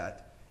window is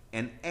set.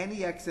 And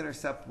any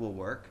x-intercept will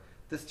work.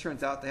 This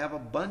turns out they have a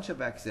bunch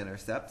of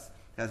x-intercepts.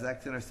 It has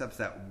x-intercepts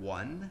at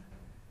 1,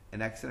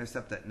 an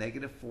x-intercept at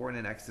 -4, and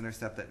an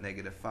x-intercept at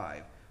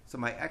 -5. So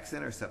my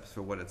x-intercepts,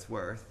 for what it's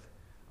worth,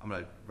 I'm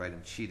going to write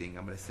them cheating.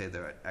 I'm going to say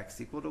they're at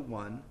x equal to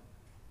 1,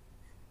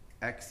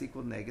 x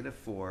equal to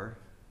 -4,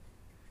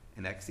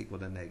 and x equal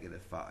to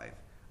 -5.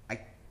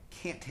 I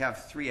can't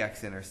have 3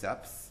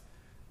 x-intercepts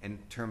in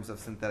terms of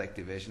synthetic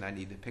division. I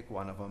need to pick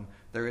one of them.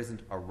 There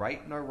isn't a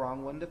right nor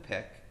wrong one to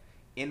pick.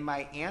 In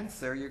my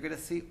answer, you're going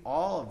to see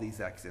all of these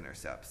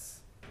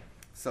x-intercepts.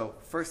 So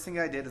first thing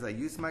I did is I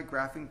used my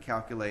graphing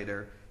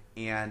calculator,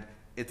 and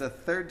it's a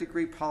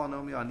third-degree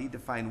polynomial. I need to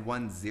find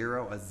one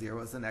 0. A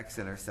 0 is an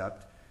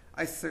x-intercept.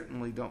 I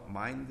certainly don't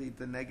mind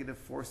the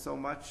 -4 so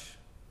much.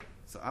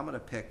 So I'm going to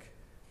pick,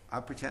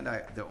 I'll pretend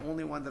the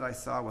only one that I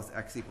saw was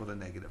x equal to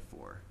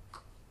 -4.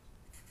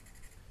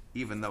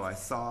 Even though I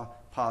saw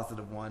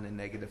 +1 and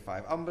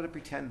 -5. I'm going to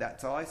pretend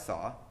that's all I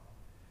saw.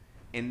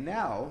 And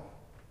now,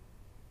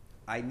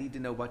 I need to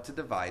know what to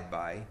divide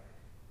by.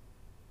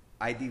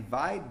 I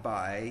divide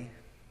by,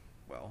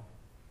 well,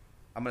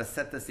 I'm going to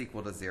set this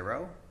equal to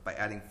 0 by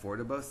adding 4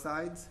 to both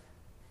sides.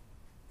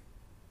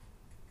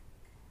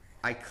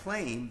 I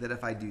claim that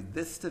if I do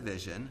this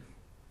division,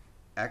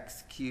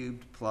 x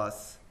cubed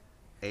plus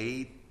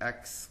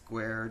 8x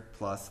squared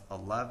plus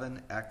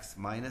 11x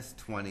minus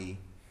 20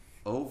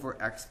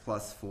 over x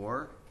plus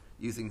 4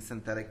 using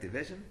synthetic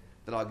division,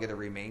 that I'll get a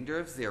remainder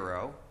of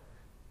 0.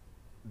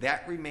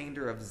 That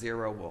remainder of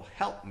 0 will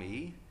help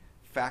me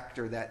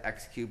factor that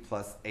x cubed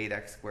plus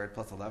 8x squared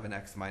plus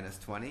 11x minus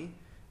 20. And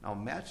I'll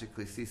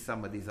magically see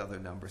some of these other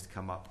numbers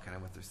come up kind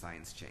of with their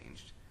signs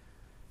changed.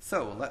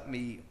 So let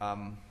me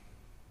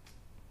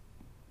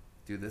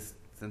do this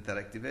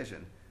synthetic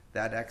division.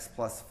 That x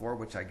plus 4,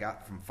 which I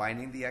got from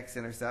finding the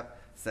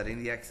x-intercept, setting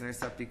the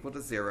x-intercept equal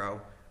to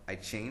 0, I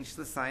changed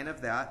the sign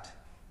of that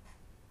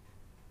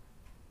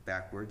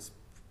backwards,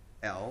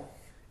 L,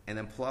 and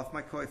then pull off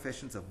my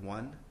coefficients of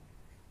 1,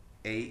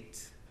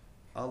 8,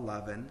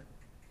 11,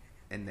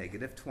 and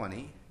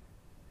 -20.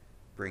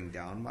 Bring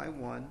down my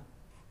 1.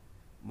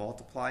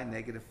 Multiply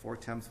 -4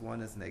 times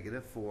 1 is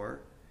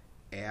 -4.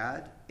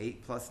 Add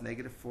 8 plus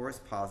 -4 is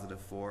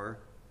 +4.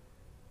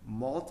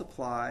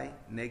 Multiply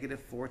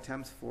 -4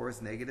 times 4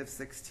 is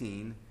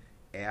 -16.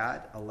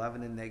 Add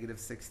 11 and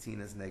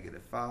 -16 is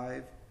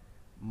 -5.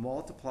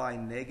 Multiply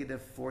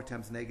 -4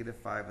 times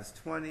 -5 is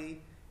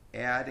 20.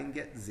 Add and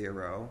get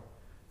 0.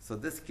 So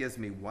this gives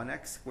me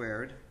 1x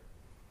squared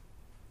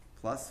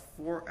plus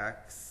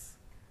 4x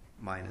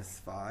minus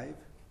 5,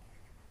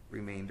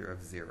 remainder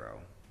of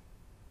 0.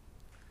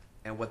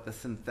 And what the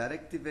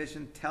synthetic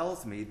division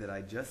tells me that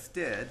I just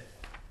did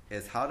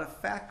is how to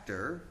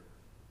factor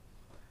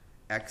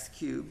x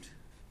cubed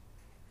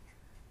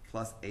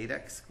plus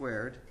 8x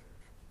squared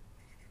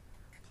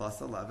plus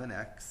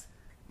 11x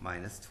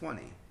minus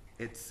 20.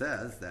 It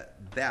says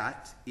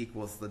that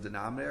equals the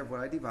denominator of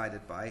what I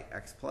divided by,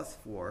 x plus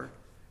 4,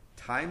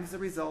 times the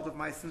result of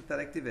my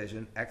synthetic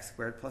division, x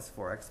squared plus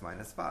 4x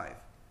minus 5.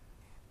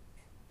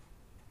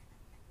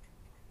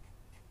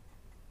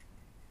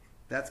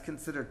 That's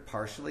considered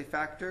partially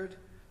factored.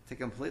 To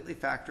completely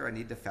factor, I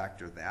need to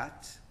factor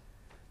that.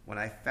 When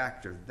I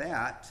factor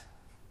that,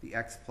 the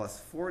x plus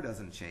 4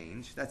 doesn't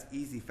change. That's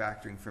easy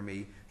factoring for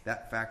me.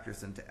 That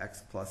factors into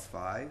x plus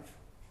 5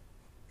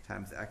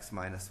 times x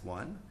minus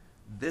 1.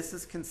 This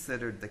is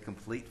considered the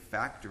complete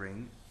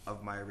factoring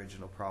of my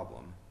original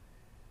problem.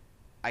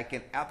 I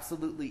can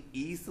absolutely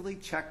easily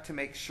check to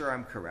make sure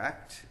I'm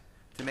correct.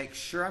 To make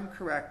sure I'm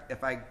correct,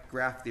 if I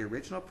graph the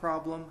original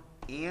problem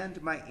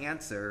and my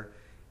answer,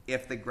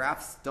 if the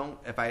graphs don't,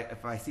 if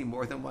I see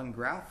more than one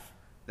graph,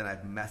 then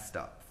I've messed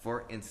up.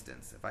 For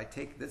instance, if I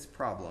take this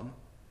problem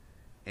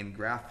and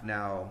graph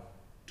now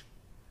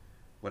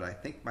what I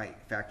think my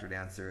factored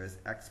answer is,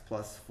 x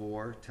plus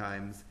 4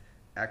 times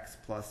x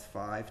plus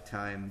 5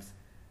 times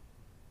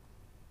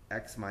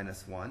x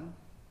minus 1.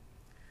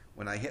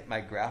 When I hit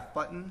my graph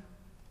button,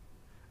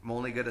 I'm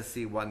only going to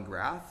see one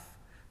graph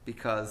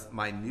because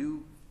my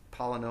new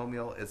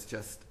polynomial is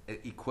just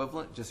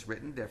equivalent, just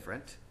written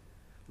different.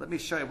 Let me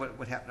show you what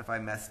would happen if I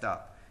messed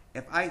up.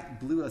 If I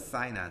blew a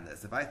sign on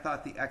this, if I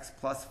thought the x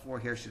plus 4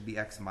 here should be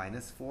x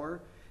minus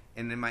 4,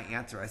 and in my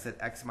answer I said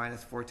x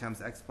minus 4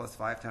 times x plus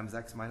 5 times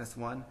x minus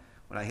 1,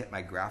 when I hit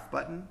my graph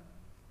button,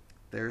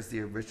 there's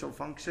the original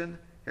function.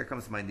 Here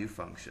comes my new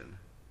function.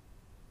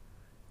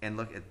 and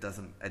look, it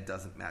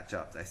doesn't match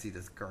up. I see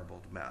this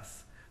garbled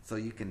mess. So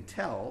you can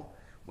tell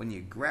when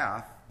you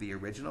graph the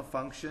original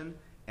function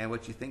and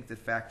what you think the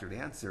factored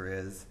answer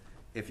is,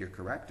 if you're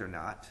correct or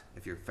not,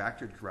 if you're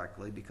factored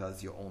correctly,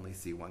 because you only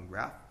see one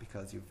graph,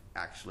 because you've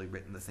actually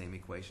written the same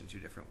equation two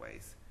different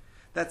ways.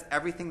 That's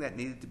everything that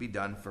needed to be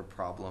done for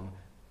problem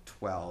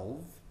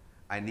 12.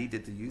 I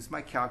needed to use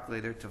my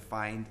calculator to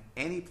find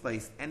any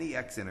place, any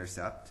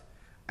x-intercept.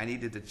 I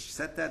needed to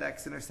set that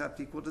x-intercept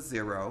equal to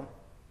 0,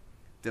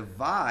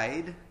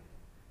 divide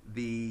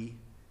the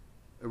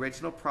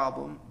original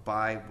problem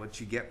by what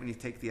you get when you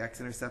take the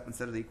x-intercept and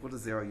set it equal to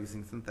 0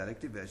 using synthetic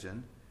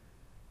division.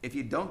 If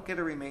you don't get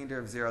a remainder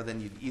of 0, then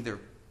you'd either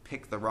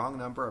pick the wrong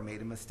number or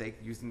made a mistake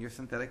using your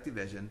synthetic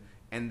division,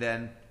 and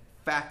then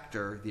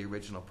factor the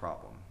original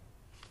problem.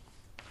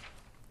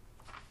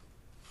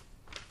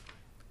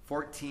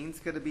 14 is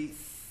going to be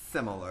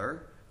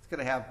similar. It's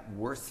going to have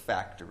worse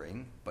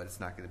factoring, but it's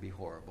not going to be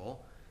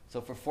horrible.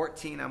 So for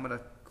 14, I'm going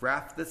to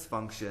graph this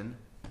function.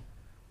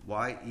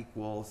 Y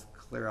equals,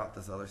 clear out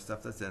this other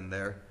stuff that's in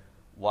there.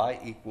 Y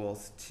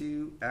equals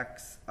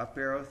 2x up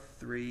arrow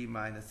 3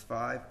 minus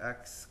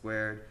 5x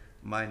squared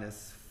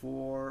minus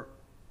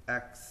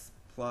 4x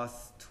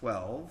plus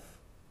 12.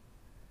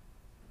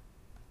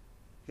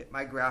 Hit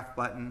my graph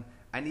button.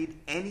 I need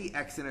any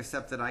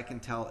x-intercept that I can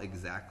tell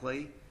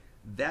exactly.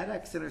 That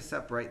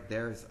x-intercept right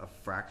there is a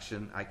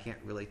fraction. I can't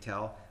really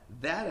tell.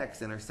 That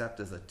x-intercept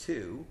is a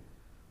 2.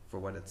 For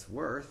what it's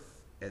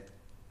worth, it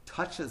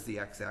touches the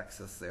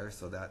x-axis there,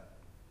 so that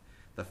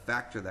the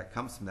factor that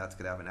comes from that's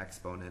going to have an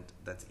exponent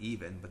that's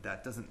even, but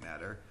that doesn't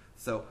matter.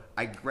 So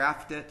I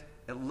graphed it.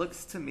 It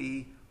looks to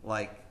me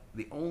like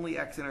the only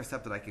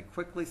x-intercept that I could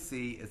quickly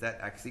see is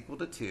that x equal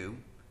to 2,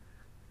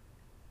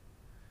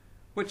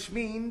 which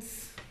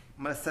means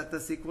I'm going to set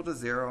this equal to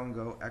 0 and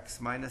go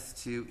x minus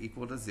 2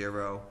 equal to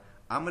 0.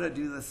 I'm going to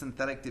do the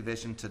synthetic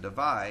division to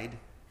divide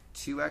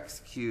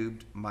 2x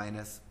cubed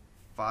minus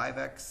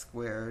 5x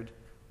squared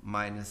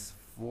minus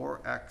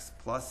 4x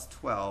plus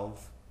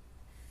 12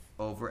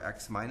 over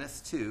x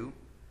minus 2.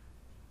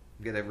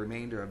 Get a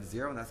remainder of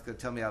 0, and that's going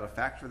to tell me how to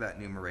factor that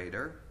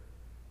numerator.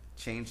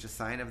 Change the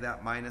sign of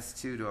that minus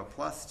 2 to a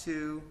plus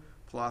 2.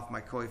 Pull off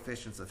my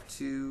coefficients of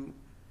 2,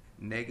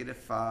 negative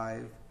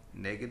 5,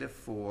 negative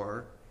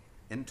 4,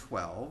 and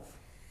 12.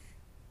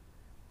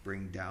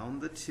 Bring down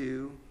the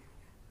 2.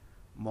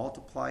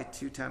 Multiply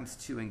 2 times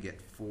 2 and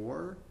get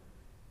 4.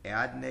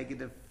 Add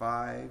negative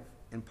 5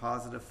 and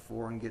positive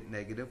 4 and get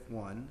negative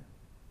 1.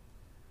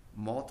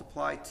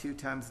 Multiply 2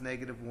 times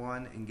negative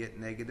 1 and get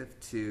negative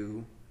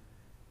 2.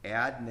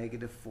 Add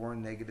negative 4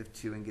 and negative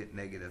 2 and get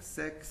negative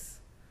 6.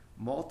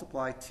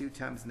 Multiply 2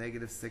 times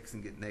negative 6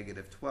 and get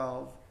negative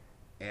 12.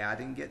 Add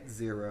and get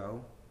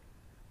 0.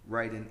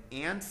 Write an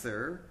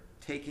answer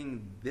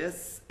taking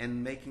this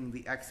and making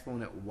the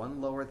exponent 1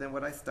 lower than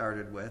what I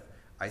started with.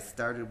 I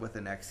started with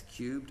an x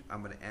cubed.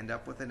 I'm going to end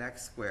up with an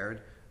x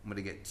squared. I'm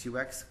going to get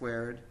 2x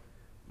squared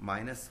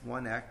minus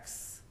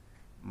 1x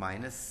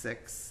minus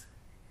 6,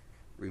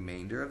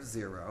 remainder of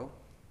 0.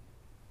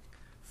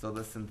 So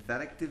the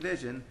synthetic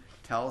division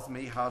tells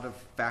me how to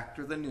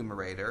factor the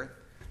numerator.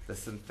 The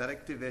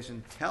synthetic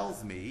division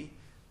tells me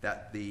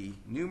that the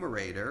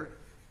numerator,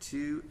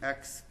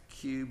 2x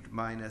cubed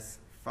minus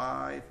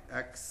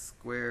 5x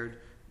squared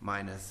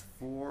minus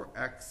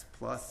 4x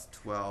plus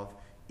 12,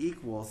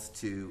 equals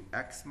to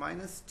x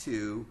minus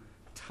 2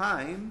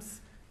 times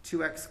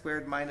 2x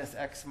squared minus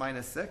x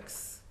minus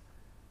 6.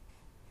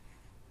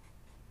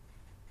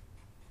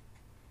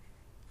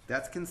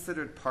 That's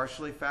considered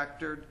partially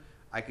factored.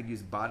 I could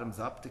use bottoms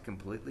up to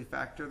completely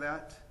factor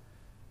that.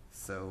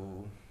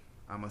 So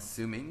I'm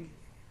assuming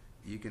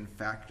you can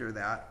factor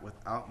that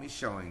without me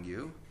showing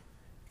you.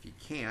 If you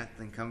can't,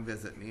 then come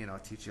visit me and I'll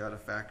teach you how to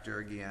factor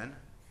again.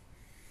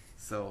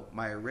 So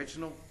my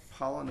original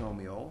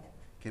polynomial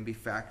can be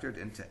factored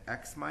into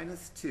x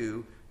minus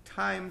 2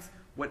 times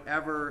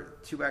whatever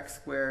 2x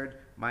squared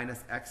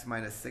minus x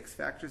minus 6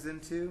 factors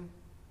into.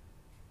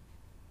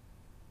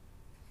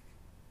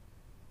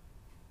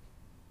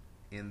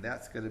 And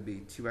that's going to be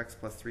 2x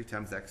plus 3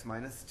 times x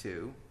minus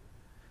 2.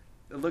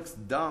 It looks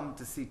dumb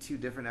to see two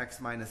different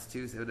x minus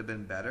 2s. It would have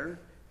been better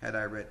had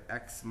I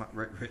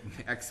written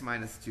x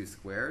minus 2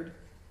 squared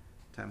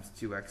times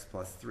 2x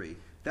plus 3.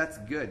 That's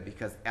good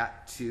because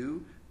at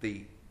 2,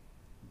 the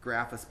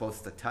graph is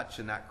supposed to touch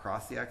and not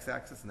cross the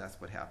x-axis, and that's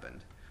what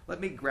happened. Let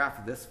me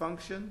graph this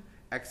function,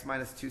 x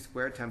minus 2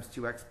 squared times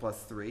 2x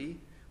plus 3,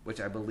 which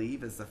I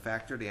believe is the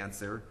factored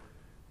answer.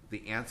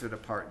 The answer to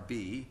part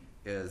B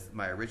is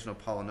my original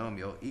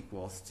polynomial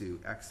equals to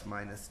x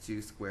minus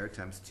 2 squared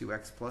times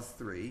 2x plus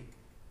 3.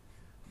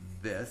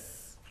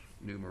 This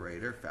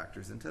numerator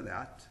factors into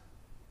that.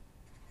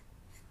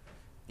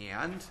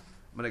 And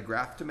I'm going to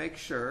graph to make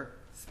sure.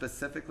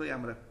 Specifically,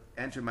 I'm going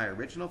to enter my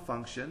original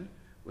function,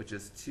 which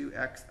is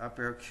 2x up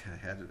arrow, I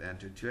had it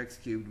entered,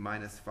 2x cubed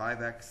minus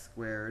 5x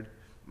squared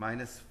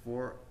minus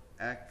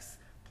 4x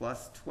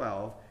plus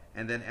 12,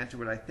 and then enter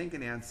what I think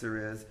an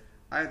answer is.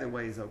 Either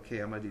way is okay.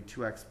 I'm going to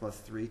do 2x plus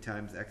 3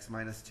 times x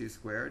minus 2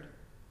 squared.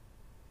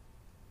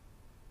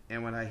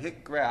 And when I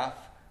hit graph,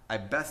 I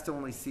best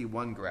only see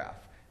one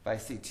graph. If I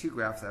see two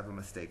graphs, I have a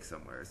mistake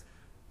somewhere.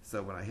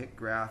 So when I hit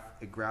graph,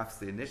 it graphs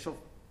the initial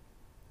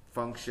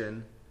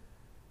function,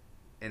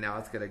 and now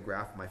it's going to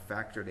graph my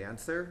factored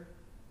answer.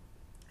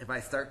 If I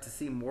start to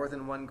see more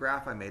than one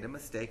graph, I made a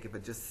mistake. If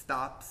it just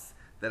stops,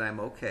 then I'm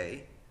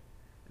okay.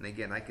 And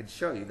again, I could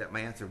show you that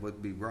my answer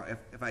would be wrong.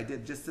 If I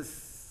did just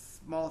this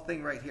small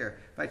thing right here,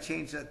 if I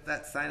change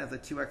that sign of the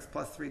 2x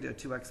plus 3 to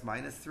 2x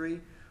minus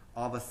 3,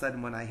 all of a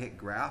sudden when I hit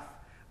graph,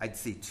 I'd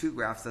see two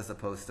graphs as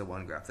opposed to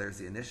one graph. There's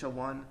the initial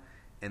one,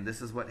 and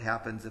this is what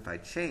happens if I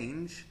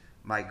change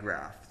my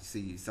graph.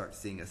 See, you start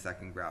seeing a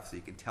second graph, so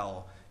you can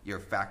tell your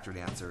factored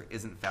answer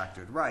isn't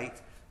factored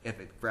right if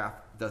the graph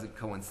doesn't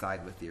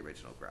coincide with the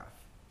original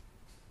graph.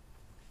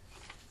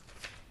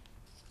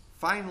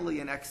 Finally,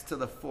 an x to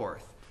the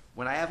fourth.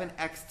 When I have an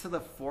x to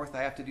the fourth,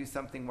 I have to do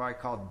something where I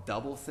call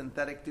double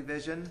synthetic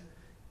division,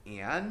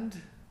 and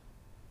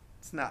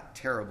it's not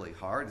terribly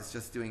hard. It's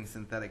just doing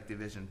synthetic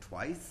division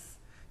twice,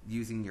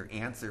 using your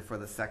answer for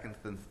the second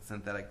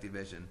synthetic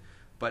division.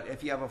 But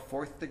if you have a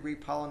fourth degree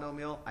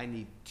polynomial, I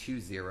need 2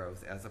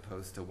 zeros as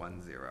opposed to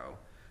 1 0.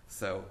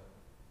 So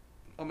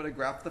I'm going to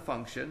graph the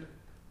function,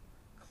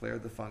 clear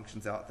the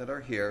functions out that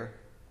are here.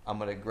 I'm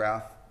going to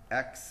graph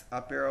x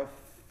up arrow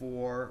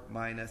 4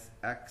 minus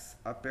x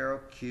up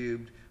arrow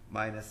cubed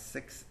minus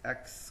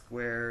 6x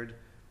squared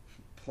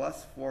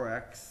plus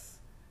 4x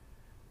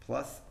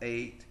plus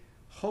 8.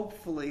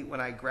 Hopefully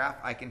when I graph,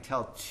 I can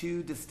tell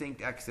two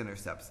distinct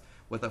x-intercepts.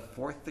 With a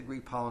fourth degree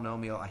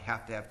polynomial, I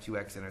have to have two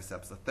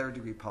x-intercepts. A third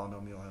degree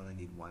polynomial, I only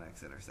need one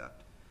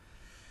x-intercept.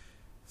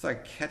 So I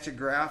catch a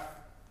graph,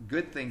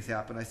 good things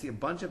happen. I see a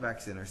bunch of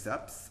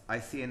x-intercepts. I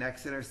see an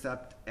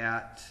x-intercept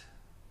at,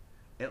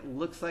 it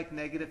looks like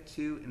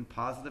 -2 and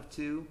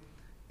 +2,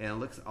 and it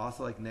looks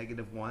also like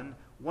 -1.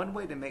 One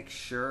way to make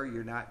sure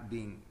you're not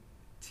being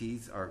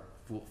teased or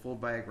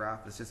fooled by a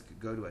graph is just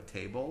go to a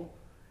table,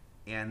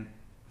 and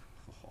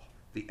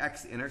the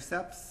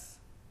x-intercepts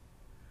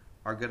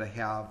are going to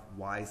have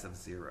y's of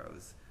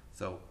zeros.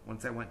 So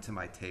once I went to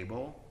my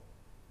table,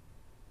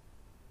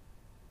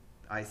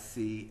 I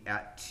see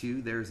at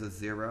 2 there's a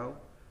 0.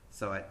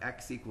 So at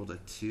x equal to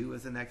 2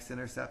 is an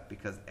x-intercept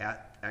because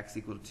at x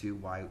equal to 2,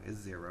 y is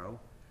 0.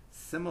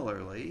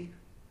 Similarly,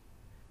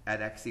 at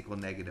x equal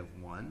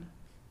 -1,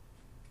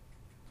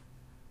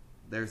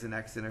 there's an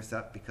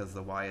x-intercept because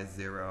the y is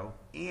 0.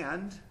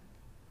 And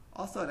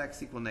also at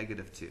x equal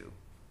 -2.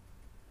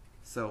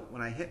 So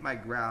when I hit my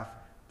graph,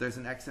 there's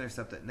an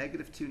x-intercept at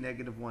 -2,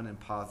 -1, and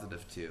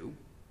 +2.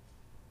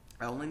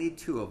 I only need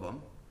two of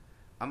them.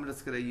 I'm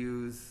just going to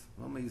use,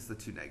 well, I'm going to use the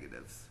two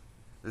negatives.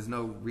 There's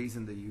no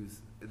reason to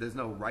use, there's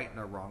no right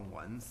nor wrong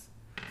ones.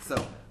 So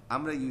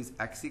I'm going to use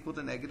x equal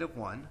to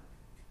 -1.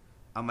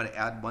 I'm going to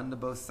add 1 to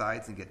both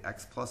sides and get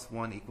x plus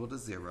 1 equal to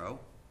 0.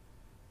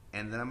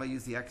 And then I'm going to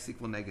use the x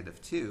equal to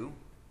 -2,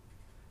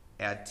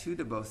 add 2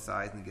 to both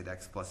sides and get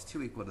x plus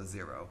 2 equal to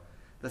 0.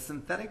 The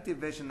synthetic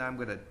division I'm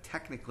going to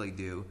technically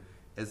do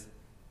is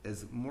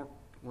more,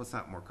 well, it's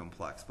not more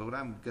complex, but what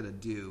I'm going to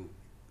do,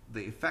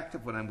 the effect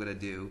of what I'm going to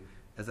do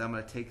is I'm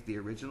going to take the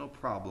original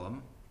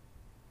problem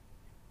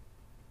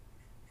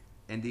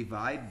and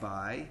divide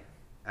by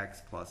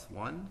x plus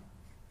 1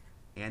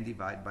 and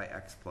divide by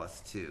x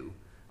plus 2.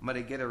 I'm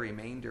going to get a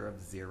remainder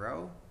of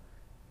 0.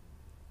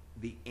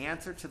 The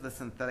answer to the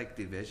synthetic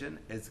division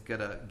is going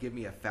to give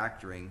me a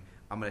factoring.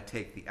 I'm going to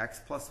take the x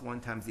plus 1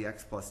 times the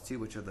x plus 2,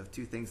 which are the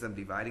two things I'm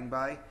dividing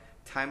by,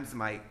 times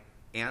my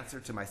answer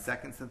to my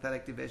second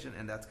synthetic division,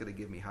 and that's going to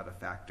give me how to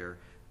factor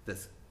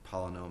this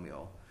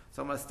polynomial.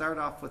 So I'm going to start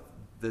off with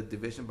the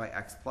division by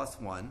x plus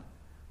 1,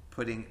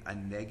 putting a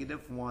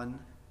 -1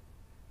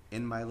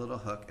 in my little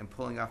hook and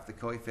pulling off the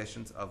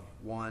coefficients of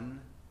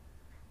 1,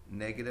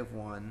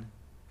 -1,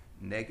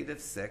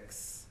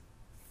 -6,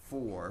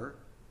 4,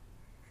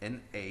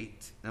 and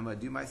 8. And I'm going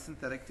to do my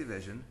synthetic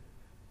division.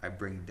 I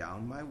bring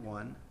down my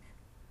 1.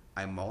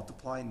 I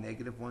multiply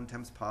 -1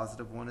 times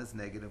 +1 is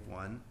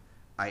 -1.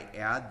 I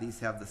add, these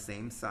have the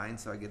same sign,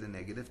 so I get a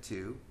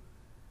 -2.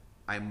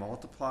 I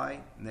multiply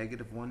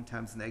 -1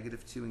 times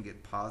 -2 and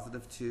get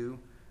 +2.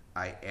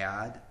 I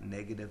add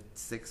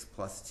 -6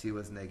 plus 2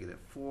 is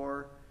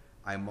 -4.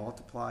 I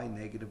multiply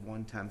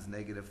 -1 times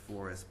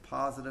 -4 is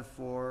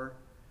 +4.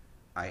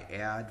 I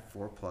add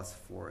 4 plus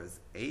 4 is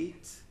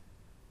 8.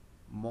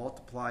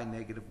 Multiply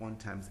 -1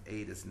 times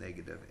 8 is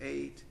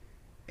 -8.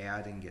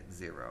 Add and get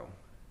 0.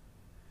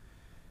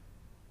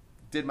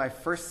 Did my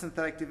first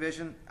synthetic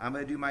division. I'm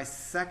going to do my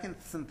second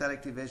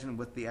synthetic division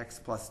with the x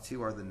plus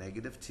 2 or the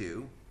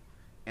 -2.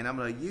 And I'm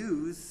going to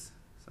use,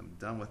 so I'm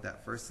done with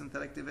that first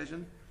synthetic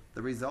division,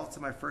 the results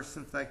of my first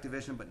synthetic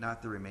division, but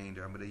not the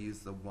remainder. I'm going to use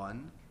the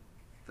 1,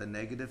 the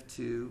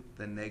 -2,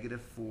 the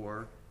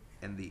 -4,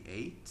 and the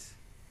 8.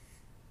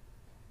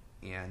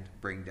 And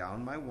bring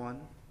down my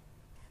 1.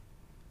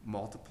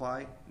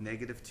 Multiply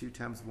 -2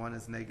 times 1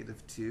 is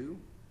 -2.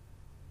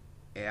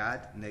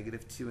 Add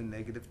 -2 and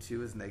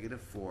 -2 is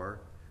 -4.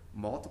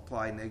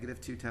 Multiply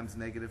 -2 times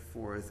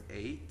 -4 is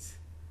 8.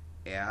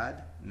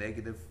 Add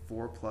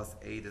 -4 plus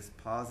 8 is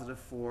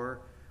 +4.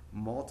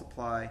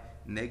 multiply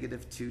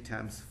negative 2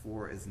 times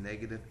 4 is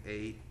negative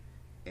 8,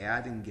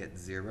 add and get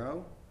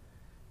 0.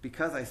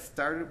 Because I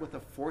started with a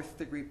 4th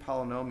degree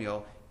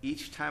polynomial,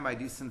 each time I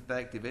do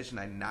synthetic division,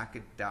 I knock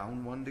it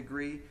down 1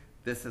 degree.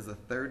 This is a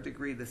 3rd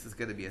degree. This is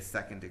going to be a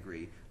 2nd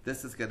degree.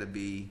 This is going to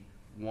be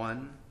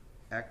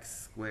 1x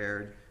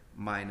squared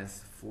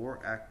minus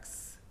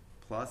 4x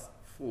plus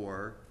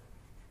 4,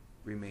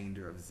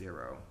 remainder of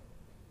 0.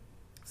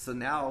 So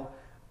now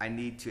I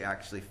need to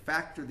actually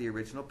factor the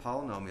original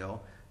polynomial.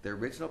 The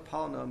original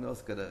polynomial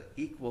is going to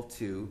equal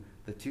to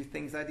the two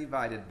things I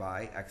divided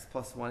by, x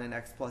plus 1 and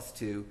x plus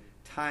 2,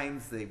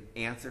 times the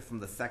answer from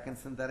the second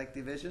synthetic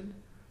division.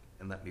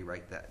 And let me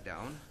write that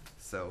down.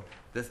 So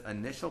this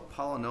initial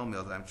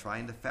polynomial that I'm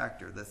trying to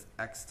factor, this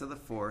x to the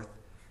 4th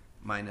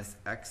minus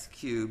x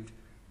cubed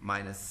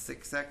minus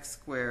 6x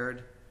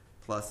squared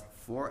plus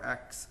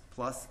 4x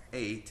plus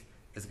 8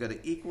 is going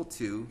to equal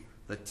to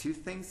the two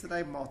things that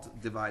I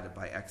divided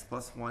by, x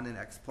plus 1 and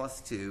x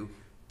plus 2,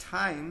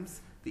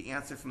 times the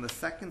answer from the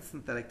second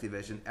synthetic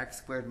division, x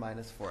squared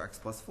minus 4x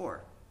plus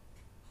 4.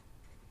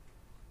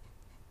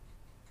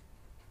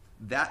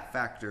 That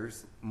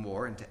factors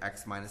more into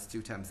x minus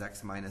 2 times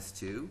x minus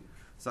 2.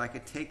 So I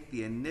could take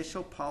the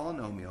initial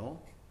polynomial,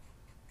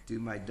 do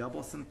my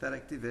double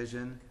synthetic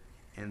division,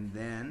 and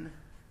then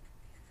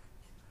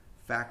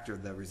factor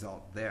the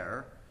result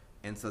there.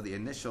 And so the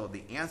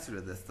answer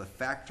to this, the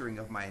factoring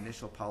of my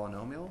initial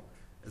polynomial,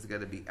 is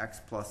going to be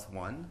x plus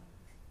 1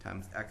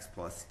 times x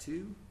plus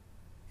 2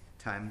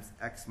 times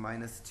x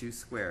minus 2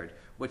 squared,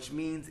 which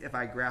means if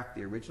I graph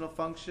the original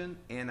function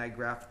and I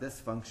graph this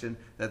function,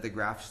 that the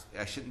graphs,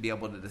 I shouldn't be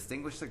able to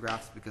distinguish the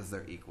graphs because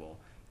they're equal.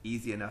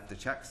 Easy enough to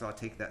check, so I'll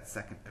take that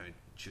second, I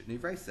shouldn't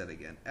erase that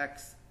again.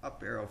 X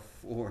up arrow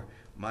 4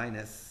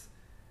 minus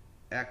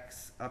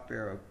x up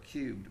arrow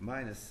cubed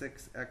minus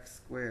 6x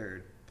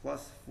squared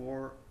plus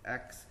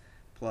 4x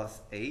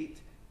plus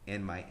 8,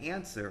 and my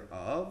answer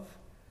of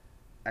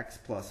x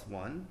plus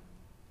 1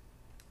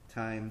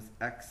 times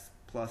x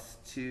plus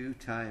 2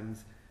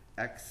 times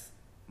x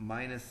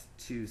minus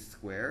 2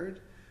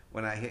 squared.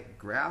 When I hit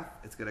graph,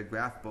 it's going to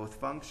graph both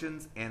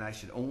functions, and I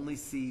should only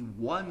see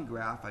one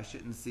graph. I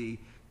shouldn't see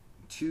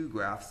two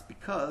graphs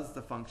because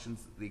the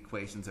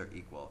equations are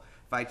equal.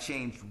 If I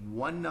changed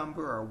one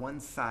number or one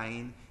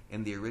sign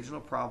in the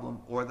original problem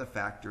or the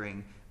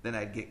factoring, then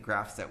I'd get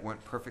graphs that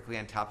weren't perfectly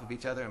on top of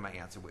each other, and my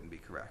answer wouldn't be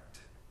correct.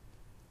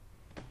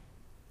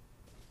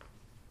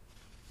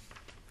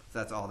 So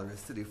that's all there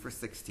is to do for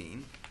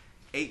 16.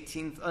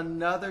 18th,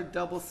 another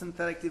double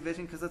synthetic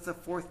division because it's a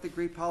 4th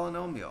degree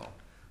polynomial.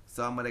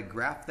 So I'm going to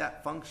graph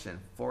that function,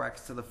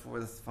 4x to the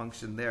 4th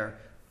function there.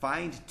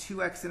 Find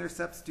two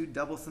x-intercepts, do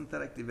double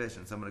synthetic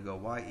division. So I'm going to go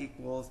y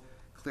equals,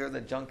 clear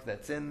the junk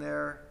that's in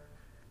there,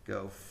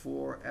 go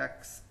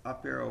 4x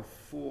up arrow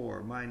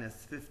 4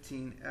 minus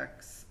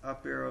 15x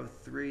up arrow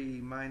 3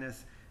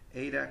 minus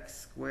 8x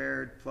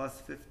squared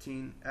plus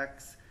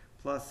 15x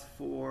plus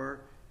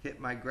 4, hit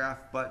my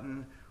graph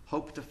button.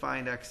 Hope to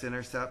find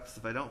x-intercepts.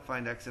 If I don't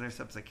find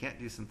x-intercepts, I can't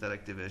do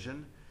synthetic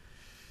division.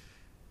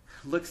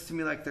 Looks to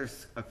me like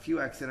there's a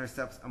few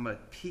x-intercepts. I'm going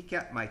to peek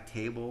at my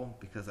table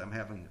because I'm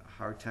having a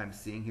hard time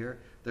seeing here.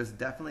 There's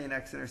definitely an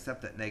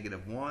x-intercept at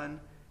 -1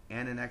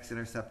 and an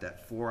x-intercept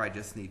at 4. I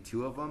just need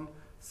two of them.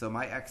 So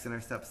my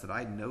x-intercepts that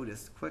I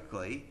noticed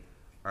quickly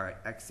are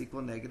at x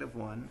equal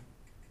 -1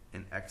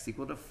 and x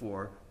equal to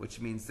 4, which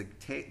means the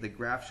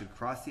graph should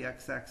cross the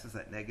x-axis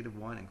at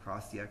 -1 and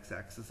cross the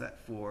x-axis at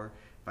 4.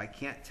 If I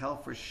can't tell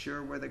for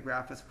sure where the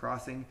graph is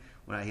crossing,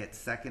 when I hit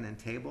second and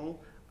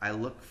table, I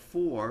look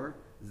for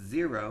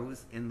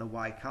zeros in the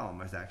y column.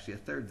 There's actually a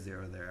third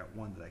zero there at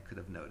 1 that I could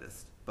have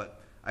noticed.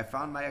 But I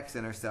found my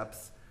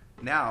x-intercepts.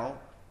 Now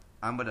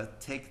I'm going to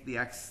take the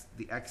x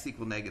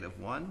equal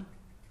 -1,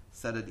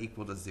 set it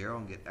equal to 0,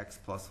 and get x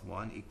plus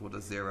 1 equal to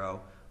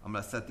 0. I'm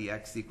going to set the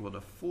x equal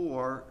to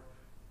 4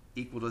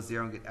 equal to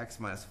 0 and get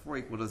x minus 4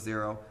 equal to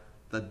 0.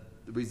 The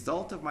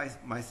result of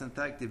my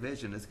synthetic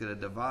division is going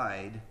to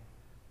divide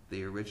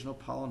the original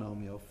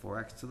polynomial,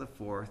 4x to the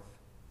 4th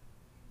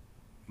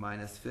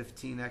minus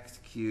 15x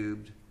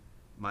cubed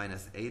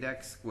minus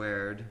 8x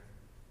squared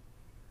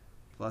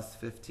plus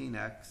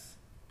 15x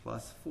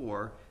plus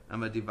 4. I'm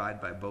going to divide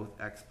by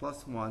both x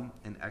plus 1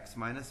 and x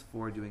minus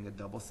 4, doing a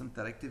double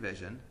synthetic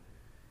division.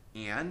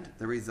 And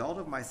the result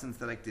of my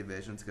synthetic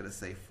division is going to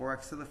say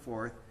 4x to the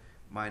 4th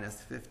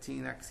minus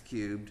 15x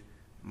cubed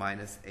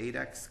minus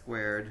 8x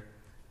squared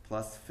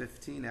plus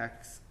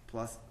 15x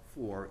plus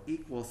 4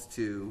 equals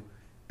to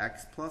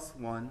x plus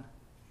 1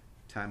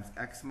 times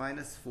x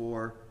minus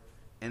 4,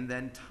 and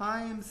then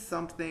times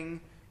something,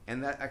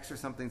 and that extra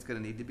something is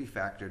going to need to be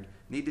factored.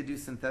 Need to do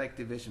synthetic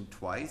division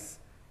twice.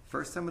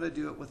 First I'm going to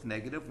do it with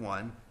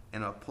 -1,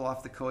 and I'll pull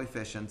off the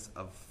coefficients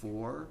of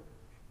 4,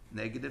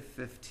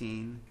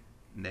 -15,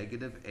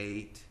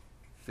 -8,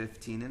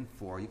 15, and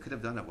 4. You could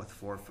have done it with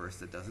 4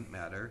 first, it doesn't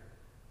matter.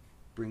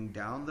 Bring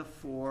down the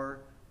 4,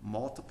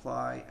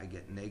 multiply, I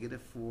get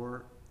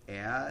 -4,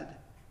 add,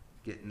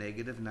 get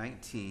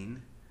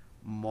 -19,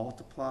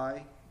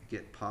 multiply,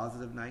 get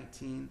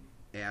 +19,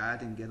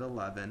 add and get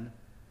 11,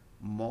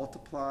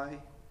 multiply,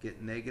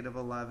 get negative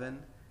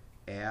 11,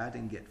 add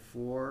and get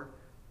 4,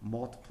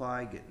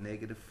 multiply, get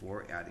negative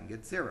 4, add and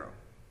get 0.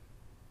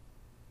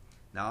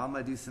 Now I'm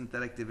going to do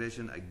synthetic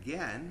division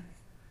again,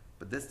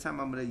 but this time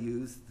I'm going to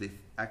use the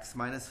x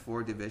minus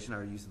 4 division.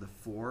 I'll use the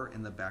 4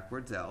 in the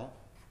backwards L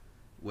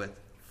with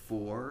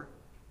 4,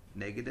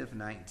 negative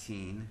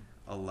 19,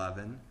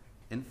 11,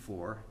 and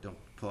 4. Don't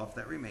pull off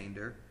that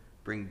remainder.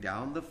 Bring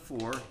down the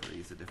 4. I'll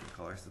use a different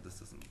color so this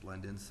doesn't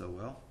blend in so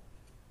well.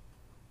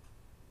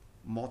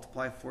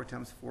 Multiply 4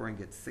 times 4 and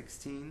get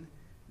 16.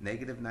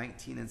 Negative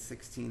 19 and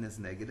 16 is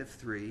negative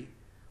 3.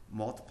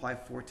 Multiply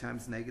 4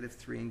 times negative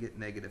 3 and get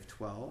negative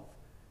 12.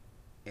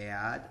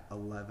 Add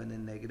 11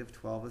 and negative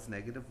 12 is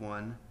negative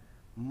 1.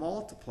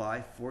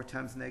 Multiply 4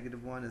 times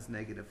negative 1 is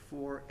negative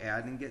 4.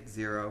 Add and get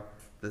 0.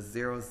 The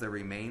 0 is the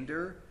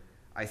remainder.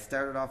 I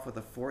started off with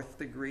a 4th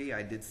degree.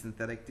 I did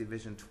synthetic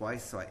division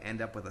twice, so I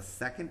end up with a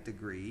 2nd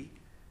degree.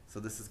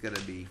 So this is going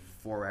to be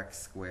 4x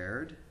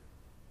squared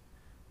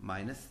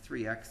minus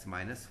 3x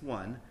minus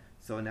 1.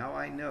 So now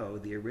I know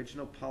the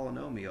original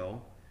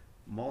polynomial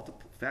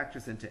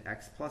factors into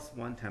x plus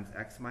 1 times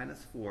x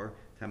minus 4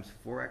 times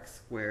 4x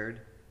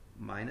squared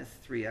minus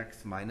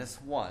 3x minus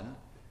 1.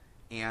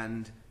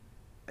 And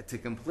to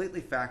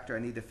completely factor, I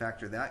need to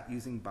factor that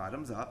using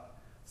bottoms up.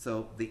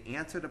 So the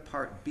answer to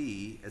part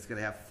B is going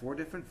to have 4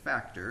 different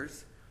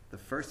factors. The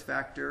first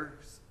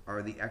factors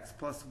are the x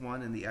plus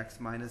 1 and the x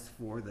minus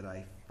 4 that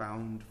I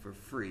found for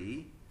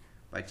free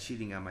by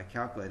cheating on my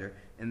calculator.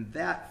 And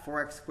that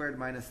 4x squared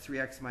minus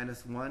 3x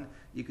minus 1,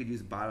 you could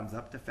use bottoms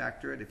up to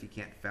factor it if you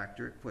can't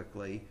factor it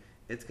quickly.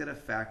 It's going to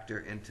factor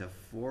into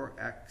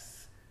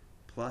 4x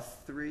plus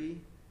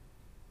 3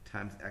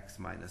 times x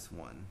minus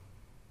 1.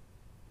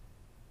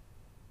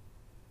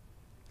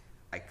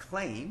 I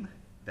claim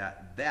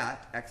that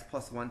x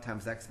plus 1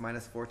 times x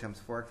minus 4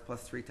 times 4x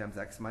plus 3 times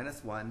x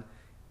minus 1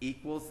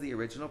 equals the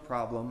original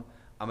problem.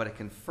 I'm going to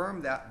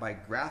confirm that by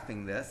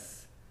graphing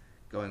this,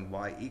 going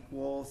y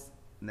equals,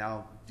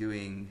 now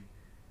doing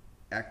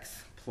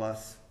x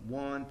plus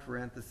 1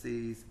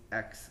 parentheses,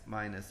 x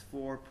minus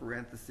 4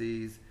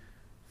 parentheses,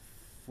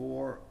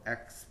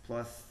 4x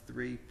plus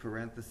 3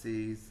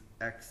 parentheses,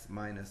 x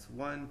minus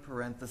 1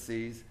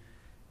 parentheses.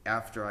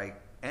 After I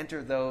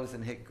enter those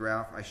and hit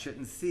graph, I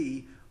shouldn't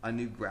see a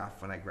new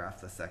graph when I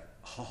graph the second.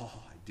 Oh,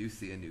 I do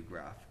see a new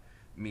graph.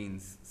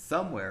 Means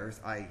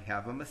somewheres I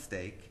have a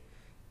mistake.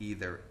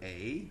 Either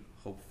A,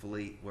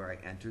 hopefully where I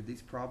entered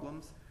these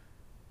problems,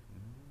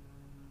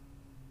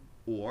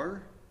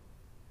 or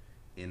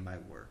in my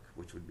work,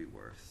 which would be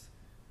worse.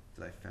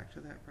 Did I factor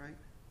that right?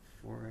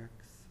 4x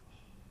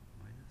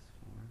minus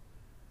 4.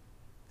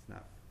 It's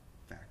not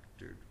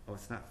factored. Oh,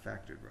 it's not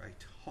factored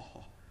right.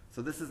 Oh,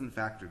 so this isn't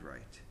factored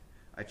right.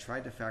 I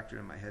tried to factor it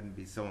in my head and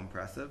be so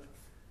impressive.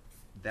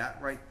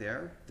 That right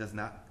there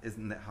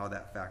isn't how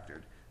that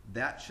factored.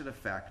 That should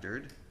have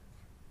factored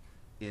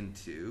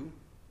into,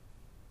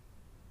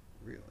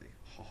 really,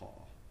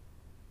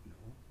 no,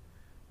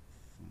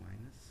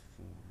 minus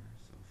 4,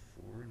 so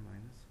 4 and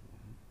minus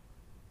 1,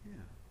 yeah.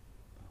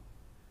 Oh.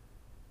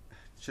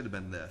 It should have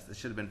been this. It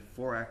should have been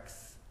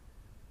 4x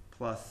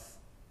plus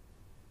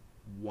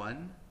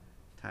 1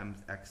 times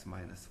x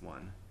minus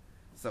 1.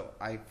 So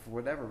for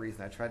whatever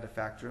reason, I tried to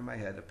factor in my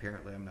head.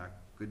 Apparently, I'm not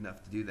good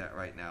enough to do that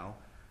right now.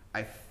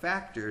 I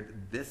factored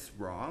this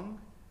wrong,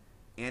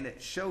 and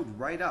it showed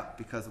right up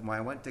because when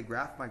I went to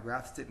graph, my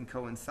graphs didn't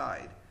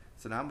coincide.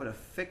 So now I'm going to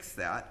fix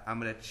that. I'm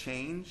going to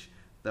change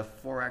the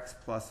 4x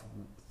plus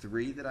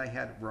 3 that I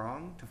had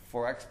wrong to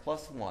 4x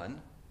plus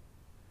 1.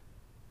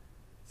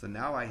 So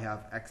now I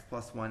have x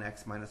plus 1,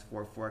 x minus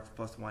 4, 4x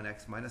plus 1,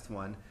 x minus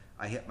 1.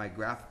 I hit my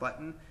graph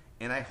button,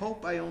 and I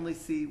hope I only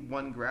see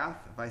one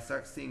graph. If I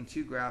start seeing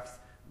 2 graphs,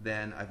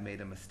 then I've made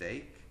a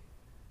mistake.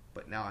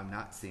 But now I'm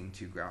not seeing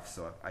 2 graphs,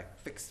 so I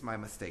fixed my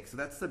mistake. So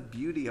that's the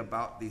beauty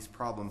about these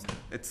problems.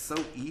 It's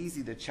so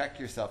easy to check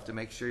yourself to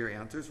make sure your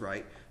answer's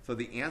right. So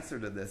the answer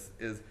to this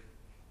is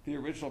the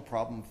original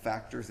problem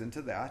factors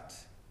into that.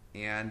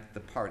 And the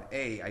part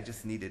A, I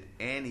just needed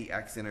any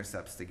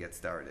x-intercepts to get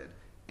started.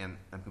 And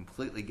I'm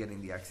completely getting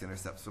the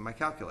x-intercepts from my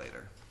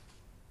calculator.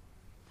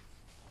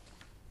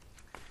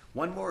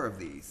 One more of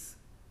these.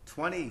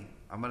 20,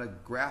 I'm going to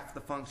graph the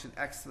function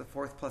x to the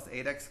 4th plus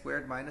 8x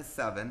squared minus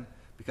 7.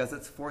 Because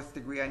it's 4th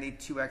degree, I need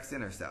 2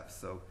 x-intercepts.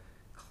 So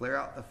clear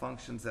out the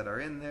functions that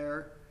are in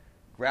there.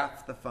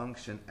 Graph the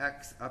function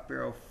x, up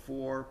arrow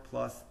 4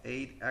 plus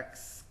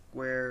 8x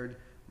squared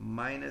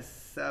minus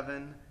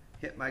 7.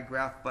 Hit my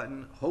graph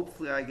button.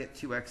 Hopefully I get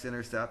 2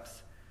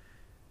 x-intercepts.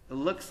 It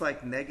looks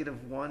like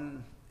negative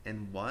 1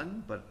 and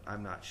 1, but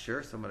I'm not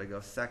sure. So I'm going to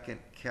go second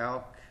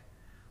calc,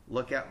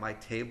 look at my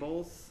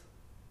tables,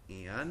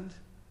 and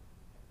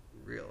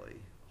really,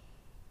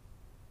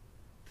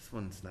 this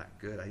one's not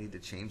good. I need to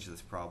change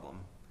this problem.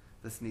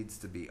 This needs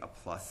to be a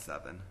plus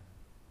 7.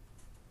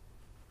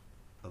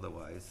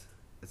 Otherwise,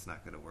 it's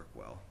not going to work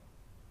well.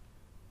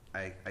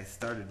 I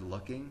started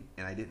looking,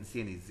 and I didn't see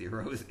any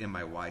zeros in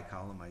my y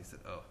column. I said,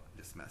 oh, I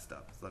just messed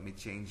up. So let me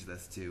change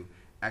this to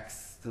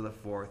x to the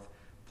 4th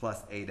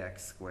plus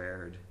 8x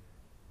squared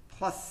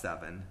plus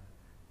 7.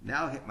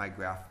 Now hit my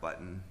graph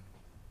button.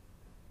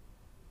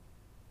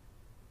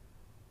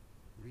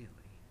 Really?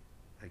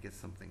 I get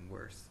something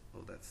worse.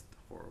 Oh, that's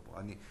horrible.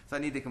 So I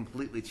need to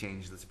completely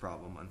change this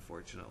problem,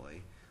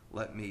 unfortunately.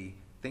 Let me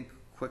think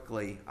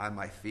quickly on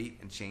my feet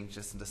and change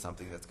this into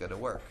something that's going to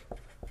work.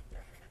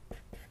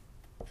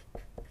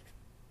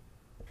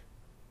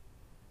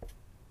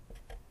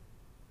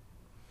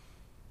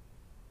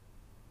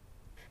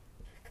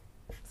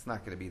 It's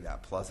not going to be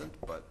that pleasant,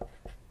 but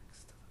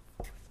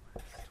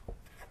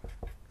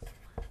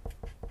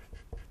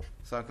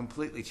so I'm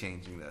completely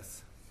changing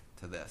this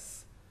to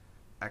this.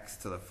 X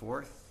to the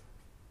fourth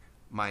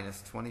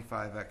minus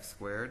 25x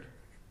squared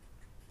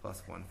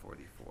plus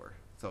 144.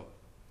 So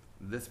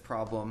this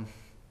problem,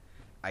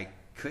 I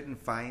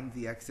couldn't find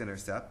the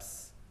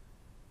x-intercepts.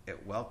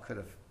 It well could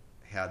have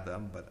had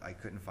them, but I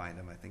couldn't find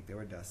them. I think they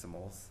were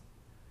decimals.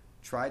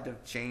 Tried to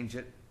change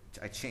it.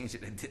 I changed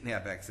it. It didn't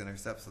have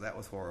x-intercepts, so that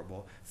was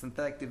horrible.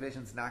 Synthetic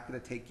division is not going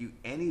to take you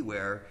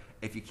anywhere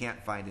if you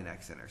can't find an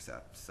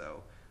x-intercept.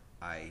 So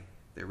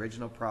the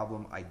original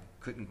problem, I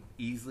couldn't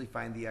easily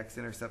find the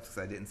x-intercepts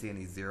because I didn't see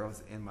any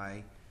zeros in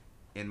my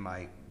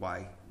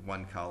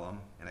y1 column,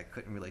 and I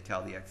couldn't really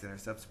tell the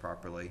x-intercepts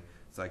properly.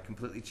 So I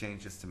completely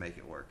changed this to make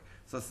it work.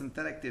 So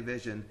synthetic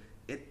division,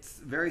 it's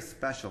very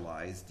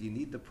specialized. You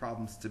need the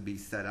problems to be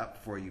set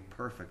up for you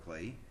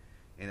perfectly.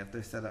 And if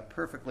they're set up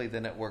perfectly,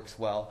 then it works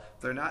well.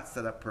 If they're not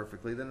set up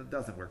perfectly, then it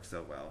doesn't work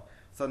so well.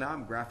 So now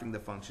I'm graphing the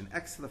function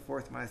x to the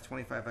fourth minus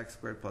 25x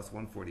squared plus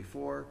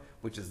 144,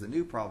 which is the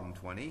new problem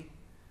 20.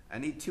 I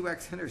need two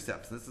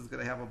x-intercepts. This is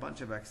going to have a bunch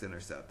of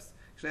x-intercepts.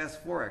 Actually, it has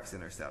 4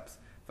 x-intercepts.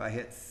 If I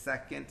hit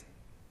second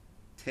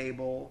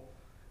table,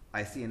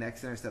 I see an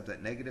x-intercept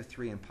at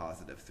 -3 and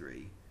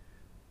 +3.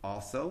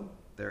 Also,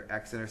 there are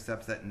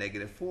x-intercepts at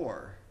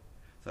 -4.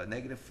 So at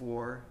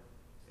 -4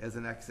 is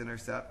an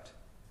x-intercept.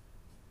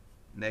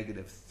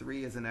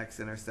 -3 is an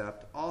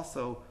x-intercept.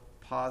 Also,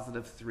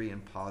 +3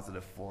 and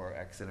 +4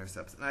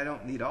 x-intercepts. And I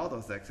don't need all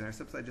those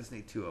x-intercepts. I just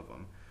need 2 of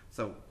them.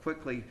 So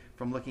quickly,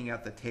 from looking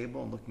at the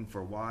table and looking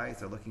for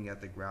y's or looking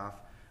at the graph,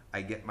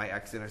 I get my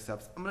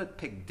x-intercepts. I'm going to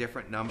pick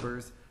different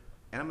numbers,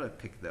 and I'm going to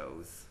pick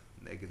those,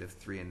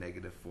 -3 and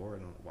 -4. I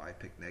don't know why I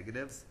picked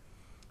negatives.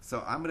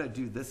 So I'm going to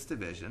do this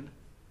division,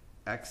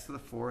 x to the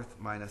fourth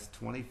minus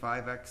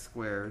 25x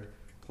squared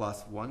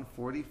plus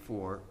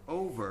 144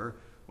 over,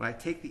 when I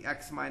take the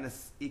x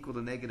minus equal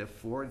to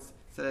 -4 and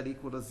set it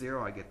equal to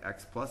 0, I get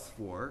x plus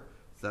 4.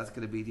 So that's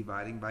going to be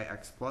dividing by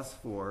x plus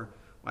 4.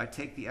 When I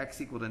take the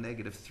x equal to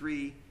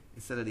 -3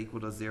 and set it equal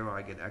to 0,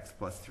 I get x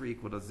plus 3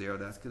 equal to 0.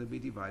 That's going to be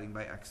dividing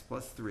by x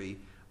plus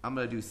 3. I'm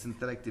going to do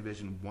synthetic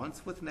division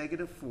once with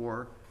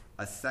 -4,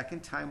 a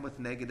second time with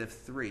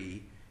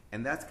 -3,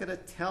 and that's going to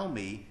tell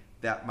me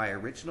that my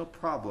original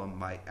problem,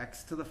 my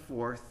x to the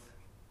fourth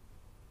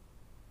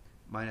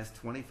minus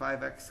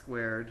 25x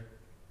squared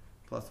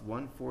plus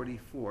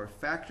 144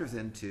 factors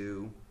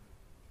into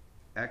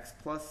x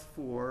plus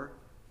 4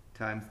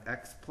 times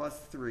x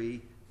plus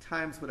 3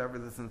 times whatever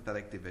the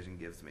synthetic division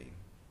gives me.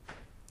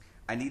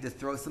 I need to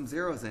throw some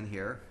zeros in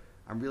here.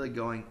 I'm really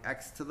going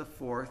x to the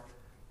fourth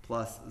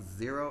plus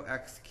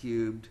 0x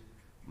cubed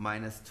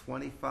minus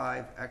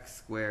 25x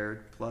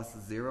squared plus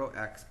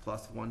 0x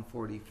plus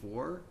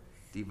 144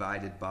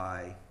 divided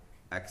by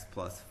x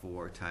plus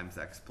 4 times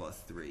x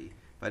plus 3.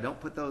 If I don't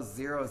put those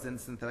zeros in,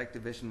 synthetic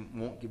division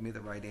won't give me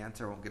the right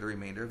answer. I won't get a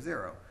remainder of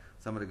 0.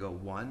 So I'm going to go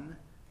 1,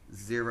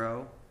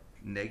 0,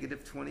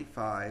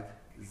 -25,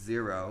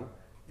 0,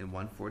 and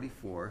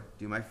 144.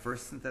 Do my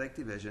first synthetic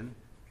division.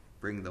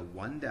 Bring the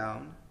 1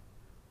 down.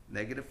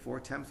 -4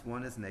 times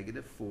 1 is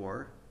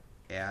 -4.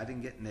 Add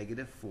and get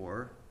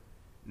 -4.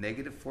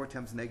 -4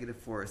 times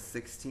 -4 is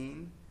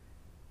 16.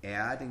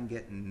 Add and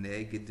get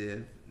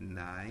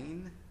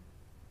 -9.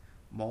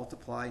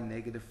 Multiply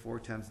 -4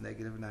 times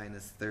 -9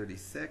 is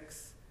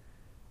 36.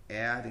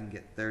 Add and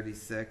get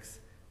 36.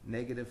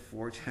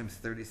 -4 times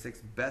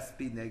 36, best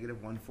be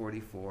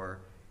 -144.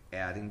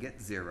 Add and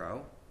get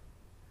 0.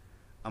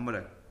 I'm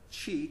going to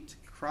cheat,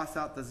 cross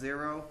out the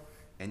 0,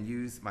 and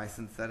use my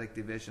synthetic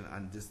division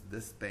on just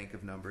this bank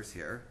of numbers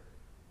here.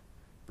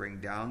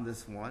 Bring down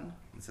this 1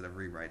 instead of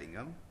rewriting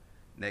them.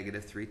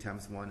 -3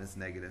 times 1 is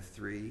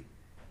 -3.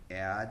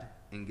 Add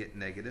and get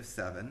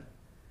 -7.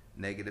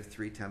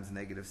 -3 times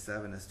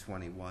 -7 is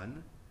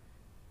 21.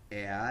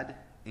 Add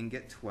and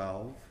get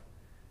 12.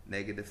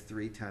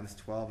 -3 times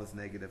 12 is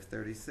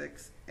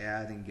 -36.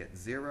 Add and get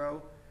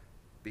 0.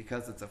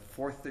 Because it's a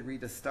 4th degree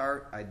to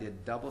start, I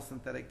did double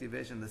synthetic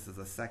division. This is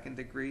a 2nd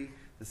degree.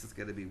 This is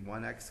going to be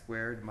 1x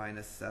squared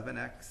minus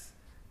 7x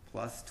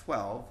plus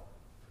 12.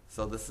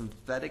 So the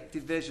synthetic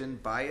division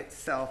by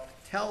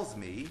itself tells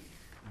me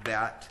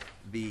that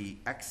the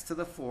x to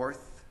the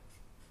fourth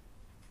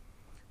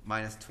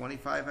minus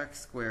 25x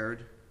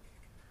squared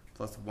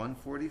plus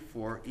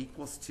 144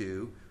 equals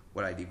to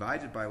what I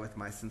divided by with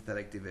my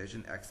synthetic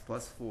division, x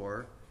plus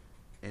 4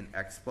 and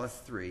x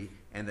plus 3,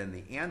 and then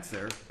the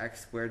answer,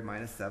 x squared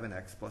minus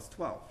 7x plus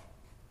 12.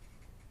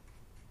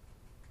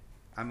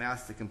 I'm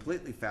asked to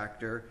completely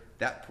factor.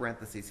 That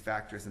parentheses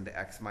factors into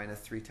x minus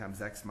 3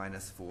 times x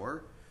minus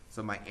 4.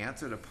 So my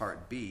answer to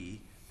part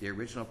B, the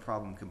original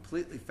problem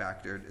completely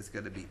factored, is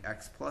going to be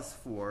x plus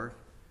 4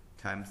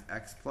 times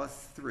x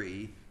plus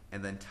 3,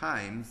 and then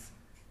times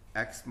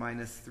x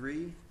minus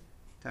 3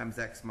 times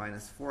x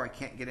minus 4. I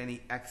can't get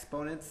any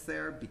exponents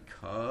there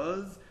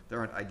because there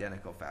aren't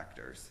identical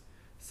factors.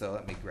 So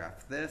let me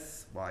graph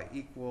this. Y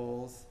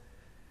equals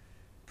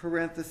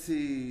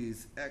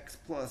parentheses x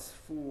plus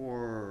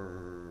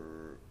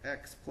 4,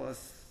 x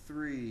plus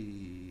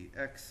 3,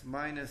 x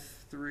minus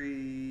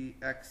 3,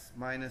 x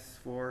minus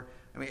 4.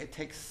 I mean, it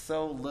takes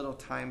so little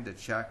time to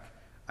check,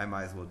 I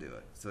might as well do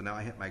it. So now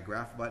I hit my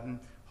graph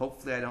button.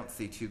 Hopefully I don't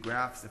see two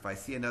graphs. If I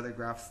see another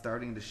graph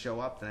starting to show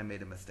up, then I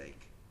made a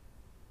mistake.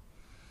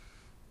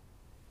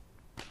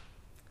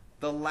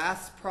 The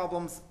last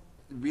problems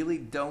really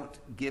don't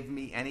give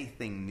me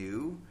anything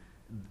new.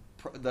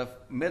 The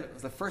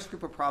first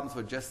group of problems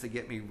were just to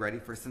get me ready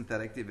for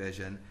synthetic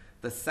division.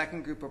 The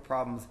second group of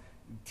problems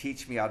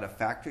teach me how to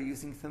factor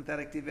using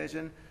synthetic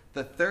division.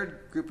 The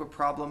third group of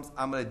problems,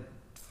 I'm going to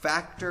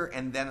factor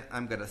and then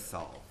I'm going to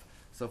solve.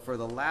 So for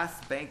the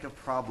last bank of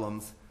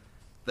problems,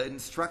 the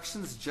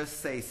instructions just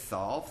say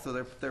solve, so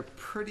they're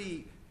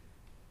pretty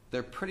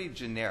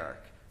generic.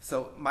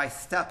 So my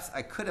steps,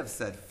 I could have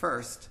said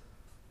first,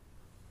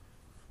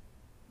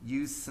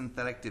 use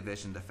synthetic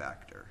division to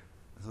factor.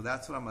 So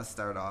that's what I'm going to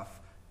start off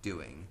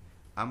doing.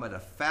 I'm going to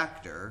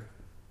factor.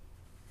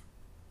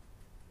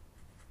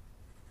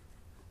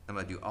 I'm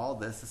going to do all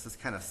this. This is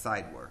kind of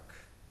side work.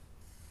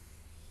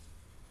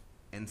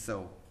 And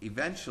so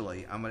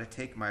eventually, I'm going to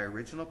take my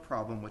original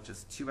problem, which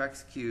is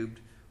 2x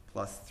cubed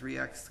plus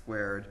 3x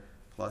squared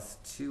plus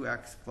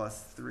 2x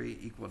plus 3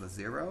 equal to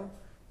 0.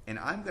 And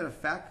I'm going to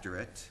factor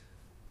it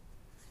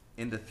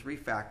into three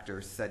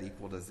factors set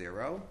equal to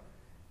 0.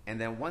 And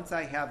then once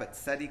I have it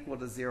set equal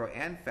to 0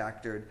 and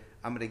factored,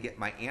 I'm going to get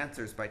my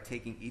answers by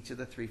taking each of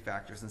the three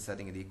factors and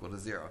setting it equal to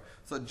 0.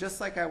 So just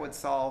like I would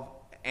solve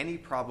any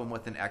problem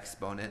with an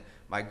exponent,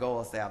 my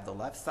goal is to have the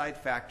left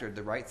side factored,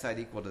 the right side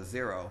equal to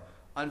 0.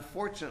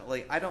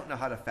 Unfortunately, I don't know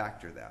how to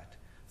factor that.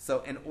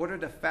 So in order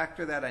to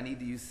factor that, I need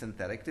to use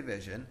synthetic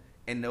division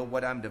and know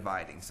what I'm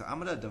dividing. So I'm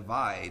going to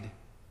divide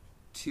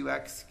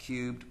 2x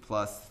cubed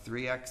plus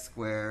 3x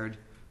squared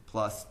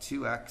plus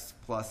 2x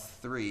plus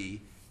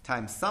 3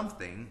 times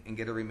something and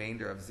get a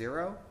remainder of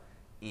 0.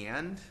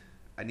 And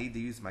I need to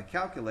use my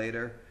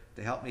calculator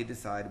to help me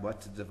decide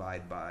what to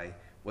divide by.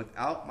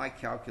 Without my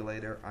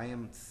calculator, I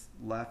am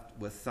left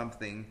with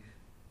something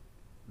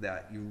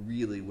that you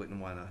really wouldn't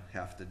want to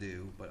have to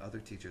do, but other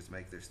teachers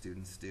make their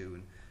students do,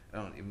 and I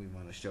don't even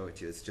want to show it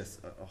to you. It's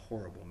just a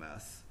horrible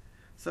mess.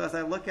 So as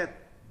I look at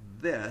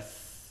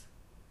this,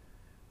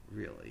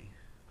 really,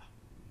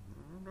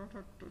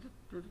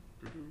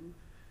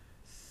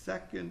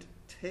 second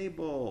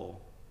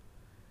table,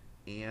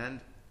 and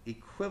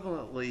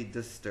equivalently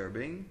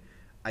disturbing,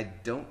 I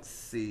don't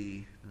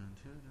see.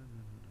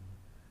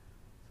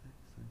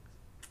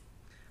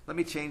 Let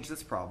me change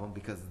this problem,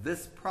 because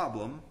this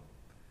problem,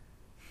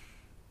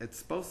 it's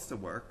supposed to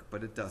work,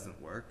 but it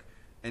doesn't work.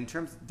 In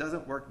terms,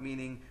 doesn't work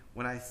meaning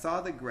when I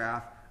saw the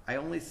graph, I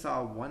only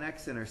saw one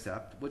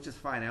x-intercept, which is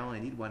fine. I only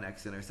need one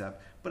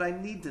x-intercept, but I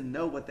need to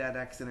know what that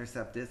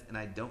x-intercept is, and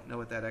I don't know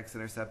what that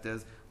x-intercept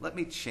is. Let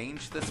me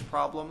change this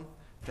problem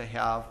to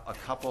have a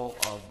couple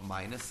of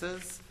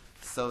minuses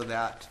so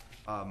that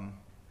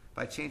if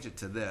I change it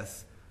to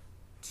this,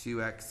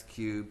 2x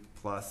cubed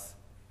plus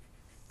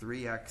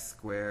 3x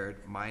squared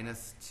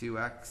minus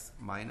 2x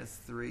minus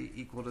 3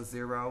 equal to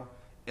 0,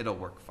 it'll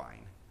work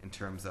fine in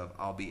terms of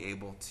I'll be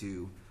able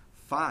to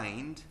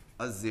find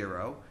a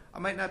 0. I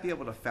might not be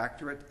able to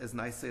factor it as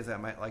nicely as I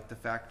might like to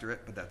factor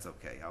it, but that's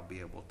okay. I'll be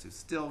able to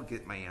still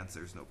get my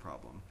answers, no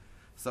problem.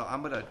 So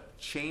I'm going to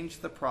change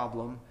the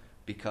problem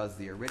because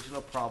the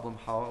original problem,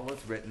 how it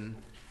was written,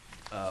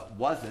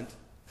 wasn't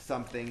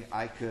something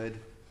I could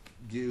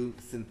do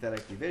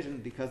synthetic division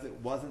because it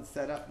wasn't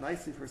set up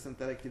nicely for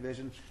synthetic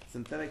division.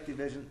 Synthetic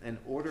division, in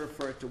order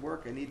for it to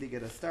work, I need to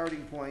get a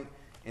starting point.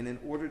 And in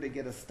order to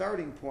get a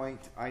starting point,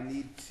 I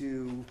need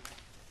to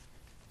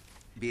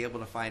be able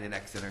to find an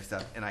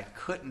x-intercept. And I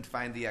couldn't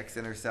find the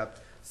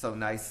x-intercept so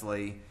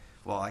nicely.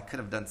 Well, I could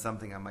have done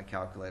something on my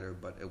calculator,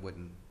 but it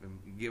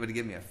would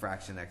give me a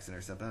fraction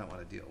x-intercept. I don't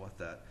want to deal with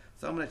that.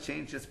 So I'm going to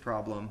change this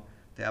problem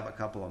to have a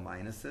couple of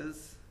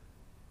minuses.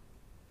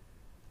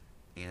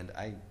 And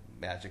I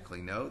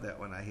magically know that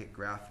when I hit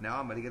graph now,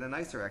 I'm going to get a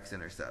nicer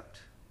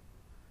x-intercept.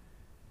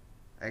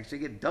 I actually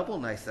get double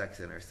nice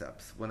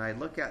x-intercepts. When I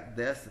look at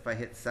this, if I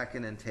hit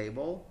second in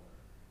table,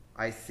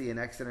 I see an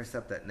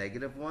x-intercept at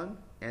 -1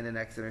 and an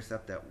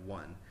x-intercept at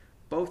 1.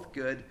 Both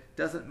good.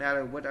 Doesn't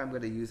matter what I'm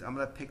going to use. I'm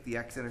going to pick the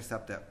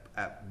x-intercept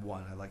at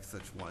 1. I like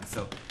such 1.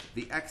 So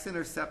the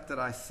x-intercept that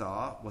I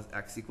saw was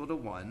x equal to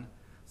 1.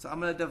 So I'm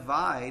going to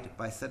divide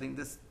by setting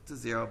this to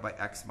 0 by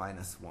x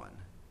minus 1.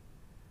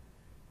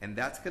 And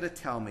that's going to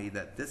tell me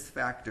that this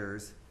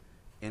factors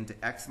into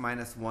x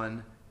minus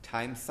 1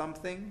 times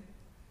something,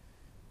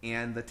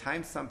 and the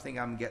times something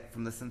I'm get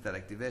from the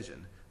synthetic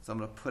division. So I'm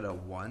going to put a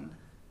 1,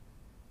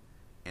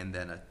 and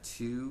then a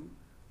 2,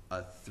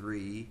 a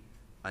 3,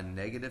 a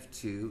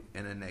 -2,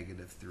 and a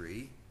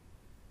 -3.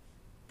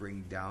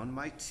 Bring down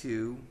my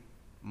 2,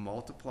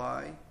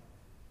 multiply,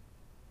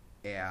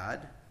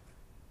 add,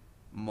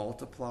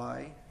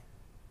 multiply,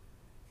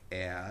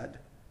 add,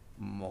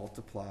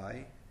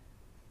 multiply,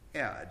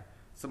 add.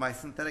 So my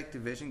synthetic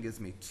division gives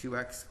me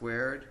 2x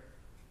squared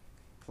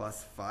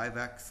plus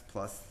 5x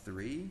plus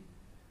 3.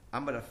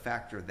 I'm going to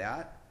factor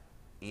that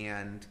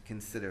and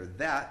consider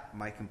that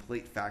my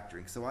complete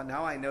factoring. So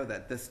now I know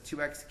that this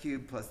 2x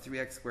cubed plus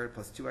 3x squared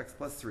plus 2x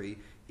plus 3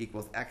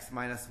 equals x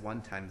minus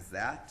 1 times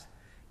that.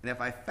 And if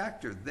I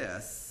factor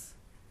this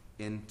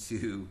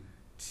into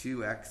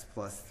 2x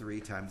plus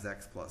 3 times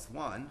x plus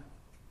 1,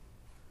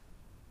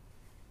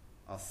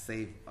 I'll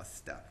save a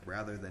step.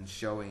 Rather than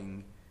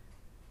showing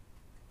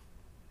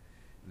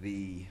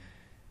the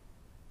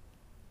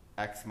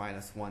x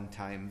minus 1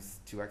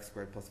 times 2x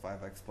squared plus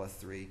 5x plus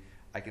 3,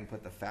 I can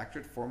put the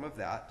factored form of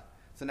that.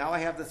 So now I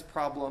have this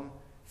problem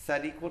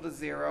set equal to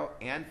 0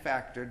 and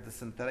factored. The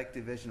synthetic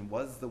division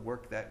was the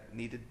work that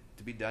needed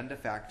to be done to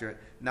factor it.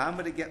 Now I'm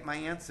going to get my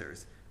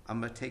answers. I'm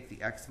going to take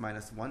the x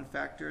minus 1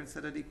 factor and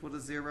set it equal to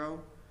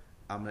 0.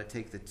 I'm going to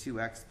take the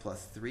 2x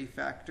plus 3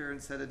 factor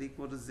and set it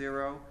equal to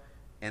 0.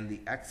 And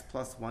the x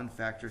plus 1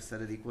 factor,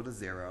 set it equal to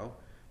 0.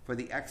 For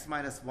the x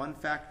minus 1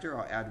 factor,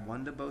 I'll add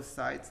 1 to both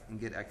sides and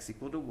get x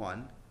equal to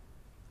 1.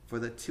 For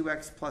the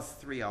 2x plus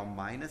 3, I'll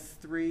minus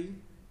 3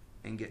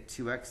 and get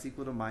 2x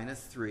equal to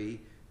minus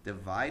 3.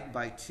 Divide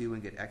by 2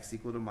 and get x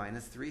equal to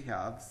minus 3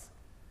 halves.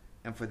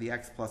 And for the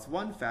x plus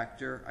 1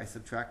 factor, I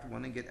subtract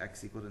 1 and get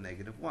x equal to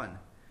 -1.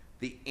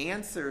 The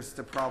answers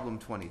to problem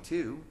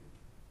 22,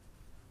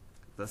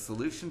 the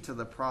solution to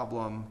the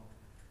problem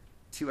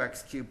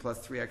 2x cubed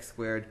plus 3x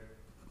squared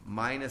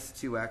minus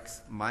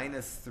 2x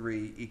minus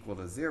 3 equal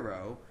to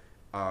 0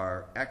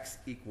 are x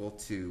equal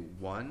to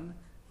 1,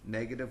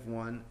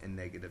 -1, and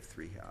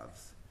 -3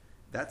 halves.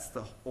 That's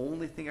the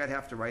only thing I'd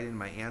have to write in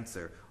my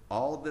answer.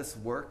 All of this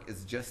work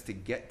is just to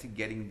get to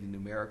getting the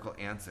numerical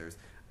answers.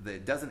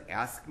 It doesn't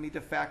ask me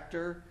to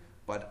factor,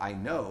 but I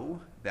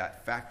know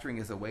that factoring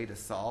is a way to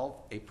solve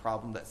a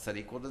problem that's set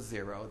equal to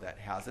 0 that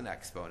has an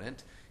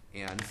exponent,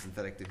 and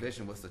synthetic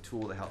division was the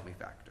tool to help me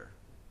factor.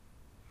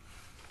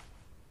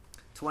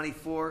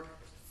 24,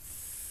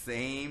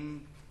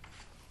 same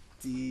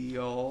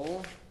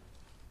deal.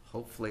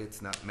 Hopefully it's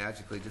not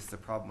magically just a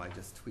problem I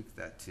just tweaked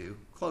that to.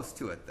 Close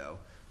to it though.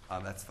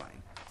 That's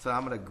fine. So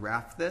I'm going to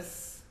graph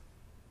this.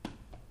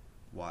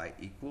 Y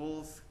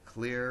equals,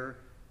 clear,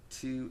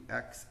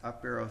 2x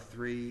up arrow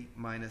 3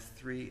 minus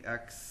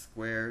 3x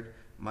squared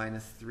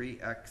minus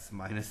 3x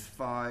minus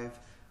 5.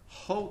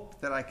 Hope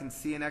that I can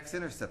see an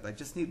x-intercept. I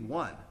just need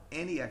one.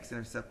 Any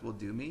x-intercept will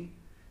do me.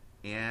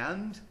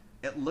 And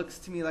it looks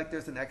to me like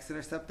there's an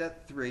x-intercept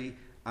at 3.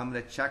 I'm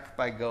going to check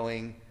by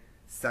going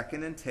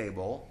second in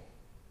table.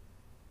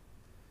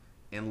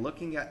 And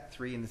looking at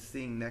 3 and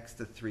seeing next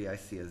to 3, I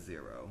see a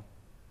 0.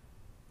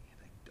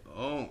 And I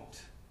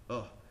don't.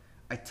 Ugh.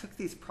 I took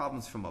these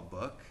problems from a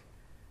book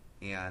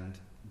and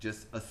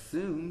just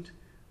assumed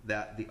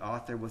that the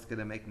author was going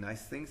to make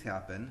nice things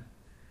happen,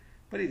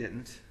 but he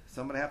didn't.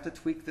 So I'm going to have to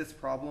tweak this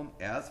problem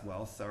as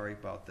well. Sorry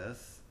about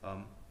this.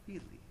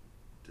 Really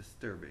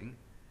disturbing.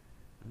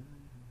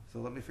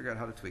 So let me figure out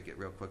how to tweak it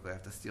real quickly. I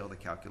have to steal the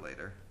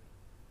calculator.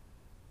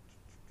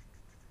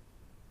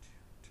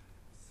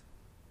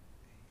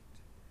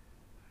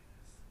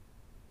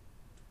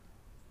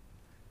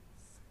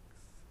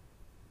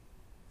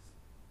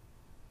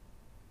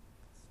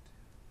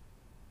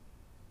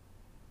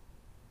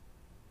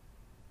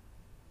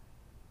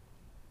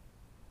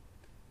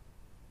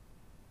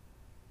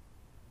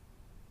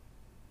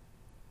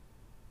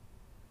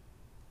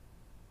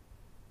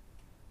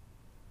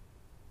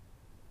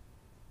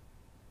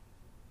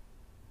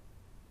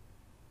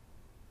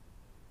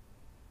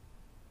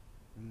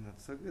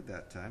 Not so good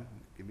that time.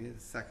 Give me a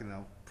second,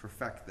 I'll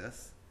perfect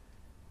this.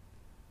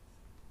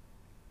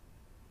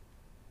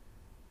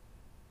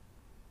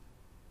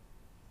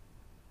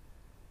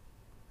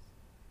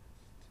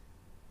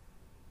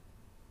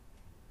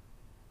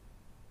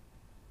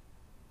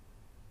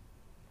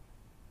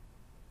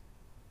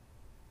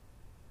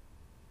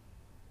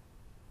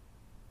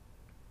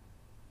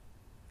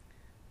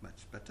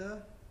 Much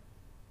better.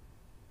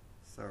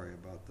 Sorry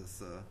about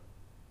this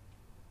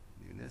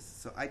newness.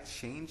 So I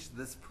changed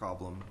this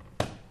problem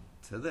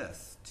to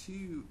this.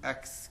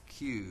 2x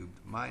cubed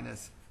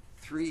minus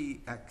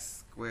 3x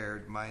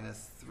squared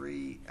minus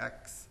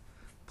 3x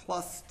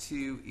plus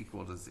 2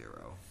 equal to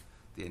 0.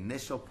 The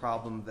initial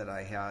problem that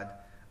I had,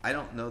 I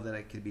don't know that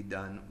it could be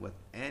done with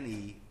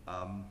any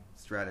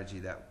strategy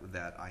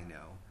that I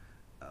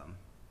know.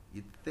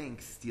 You'd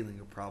think stealing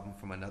a problem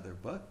from another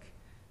book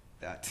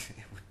that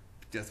it would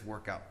just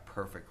work out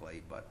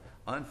perfectly, but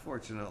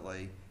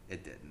unfortunately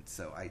it didn't.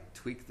 So I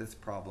tweaked this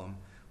problem.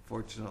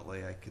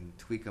 Fortunately, I can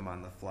tweak them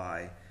on the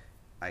fly.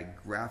 I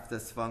graph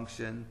this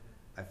function.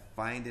 I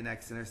find an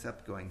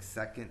x-intercept going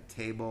second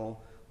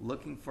table,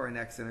 looking for an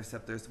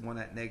x-intercept. There's one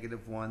at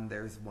 -1,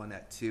 there's one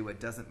at 2. It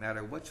doesn't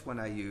matter which one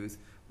I use. I'm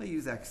going to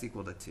use x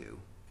equal to 2.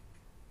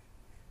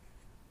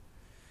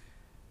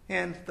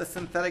 And the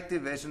synthetic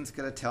division is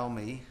going to tell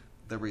me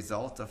the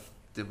result of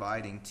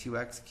dividing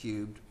 2x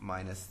cubed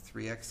minus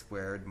 3x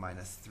squared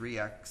minus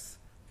 3x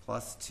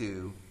plus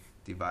 2,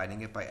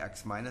 dividing it by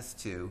x minus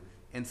 2.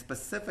 And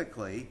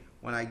specifically,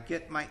 when I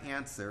get my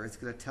answer, it's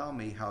going to tell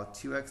me how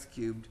 2x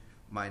cubed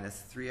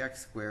minus 3x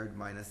squared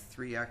minus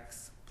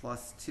 3x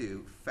plus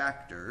 2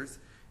 factors.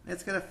 And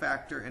it's going to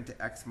factor into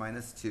x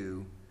minus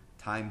 2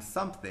 times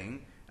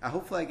something.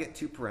 Hopefully I get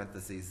 2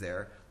 parentheses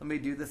there. Let me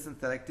do the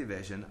synthetic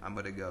division. I'm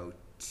going to go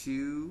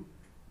 2,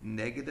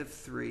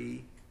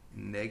 -3,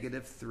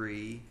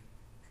 -3,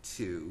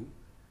 2.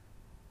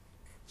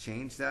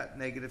 Change that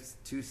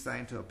 -2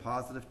 sign to a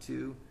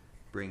 +2.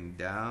 Bring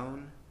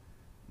down,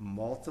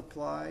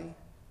 multiply,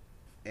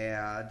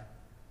 add,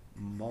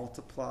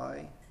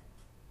 multiply,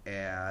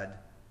 add,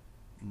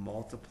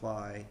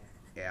 multiply,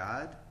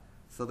 add.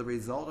 So the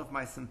result of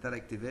my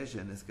synthetic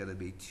division is going to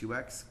be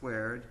 2x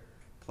squared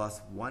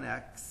plus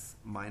 1x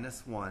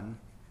minus 1,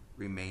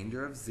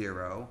 remainder of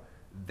 0.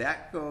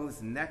 That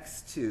goes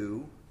next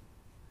to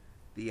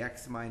the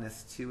x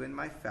minus 2 in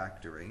my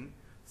factoring.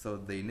 So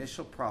the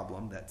initial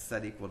problem that's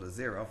set equal to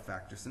 0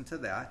 factors into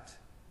that.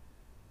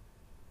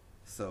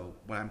 So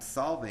when I'm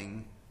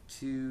solving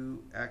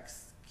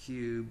 2x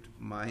cubed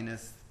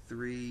minus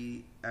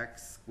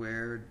 3x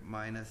squared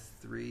minus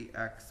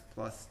 3x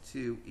plus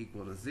 2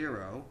 equal to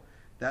 0,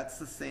 that's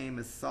the same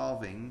as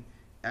solving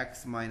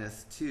x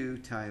minus 2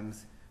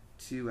 times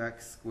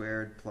 2x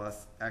squared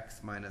plus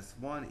x minus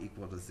 1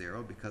 equal to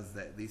 0, because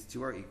these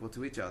two are equal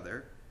to each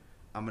other.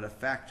 I'm going to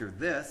factor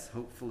this,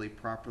 hopefully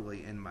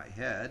properly in my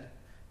head,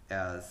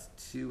 as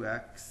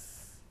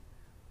 2x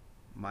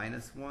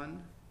minus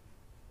 1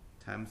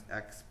 times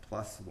x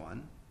plus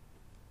 1.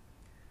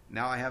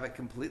 Now I have it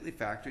completely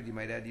factored. You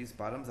might add use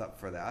bottoms up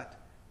for that.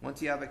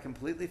 Once you have it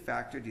completely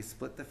factored, you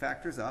split the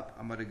factors up.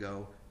 I'm going to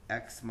go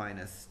x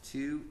minus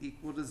 2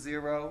 equal to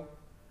 0,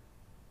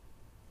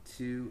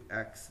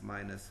 2x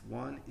minus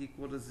 1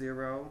 equal to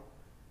 0,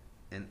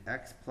 and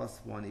x plus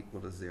 1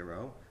 equal to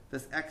 0.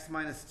 This x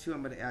minus 2,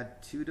 I'm going to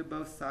add 2 to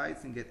both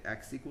sides and get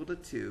x equal to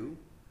 2.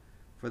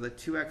 For the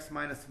 2x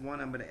minus 1,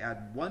 I'm going to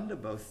add 1 to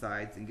both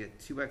sides and get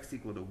 2x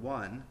equal to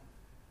 1.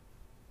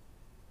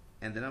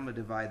 And then I'm going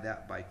to divide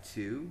that by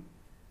 2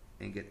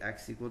 and get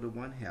x equal to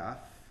 1/2.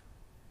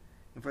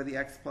 And for the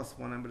x plus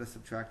 1, I'm going to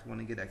subtract 1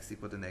 and get x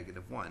equal to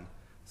 -1.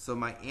 So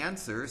my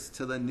answers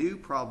to the new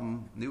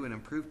and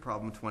improved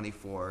problem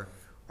 24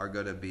 are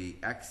going to be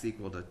x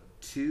equal to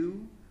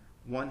 2,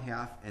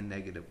 1/2, and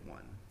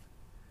 -1.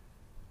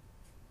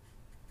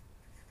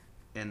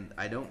 And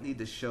I don't need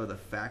to show the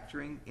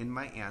factoring in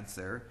my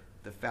answer.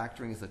 The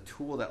factoring is a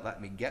tool that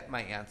let me get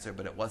my answer,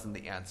 but it wasn't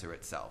the answer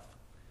itself.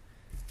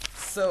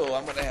 So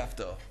I'm going to have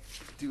to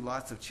do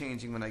lots of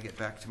changing when I get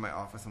back to my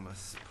office. I'm going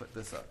to put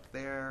this up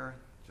there,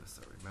 just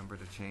so I remember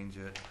to change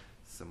it.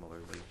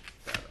 Similarly,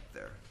 that up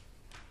there.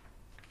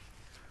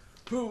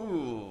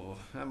 Ooh,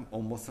 I'm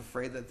almost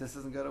afraid that this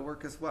isn't going to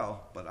work as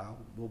well, but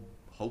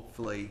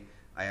hopefully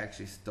I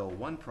actually stole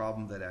one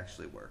problem that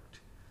actually worked.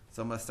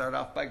 So I'm going to start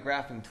off by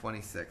graphing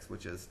 26,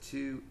 which is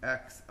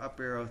 2x up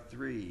arrow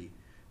 3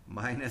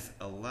 minus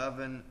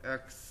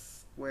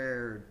 11x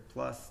squared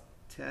plus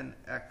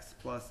 10x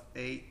plus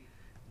 8.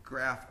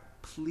 Graph,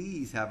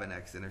 please have an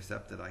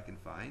x-intercept that I can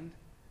find.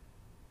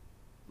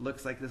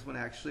 Looks like this one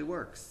actually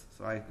works.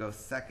 So I go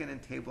second in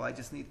table. I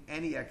just need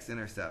any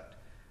x-intercept.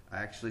 I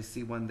actually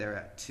see one there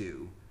at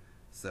 2.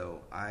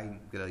 So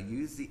I'm going to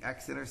use the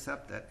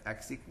x-intercept at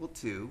x equal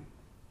 2.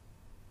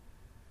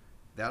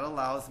 That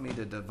allows me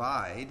to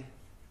divide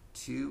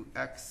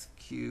 2x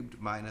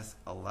cubed minus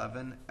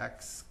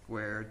 11x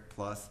squared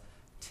plus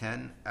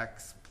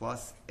 10x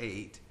plus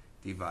 8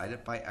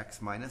 divided by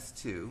x minus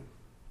 2,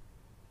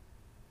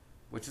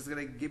 which is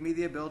going to give me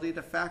the ability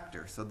to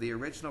factor. So the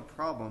original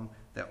problem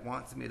that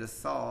wants me to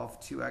solve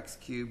 2x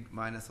cubed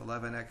minus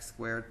 11x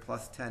squared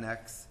plus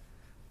 10x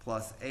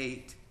plus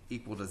 8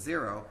 equal to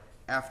 0,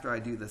 after I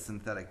do the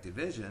synthetic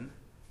division,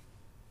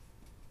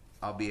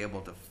 I'll be able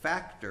to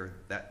factor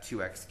that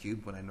 2x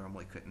cubed when I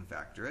normally couldn't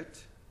factor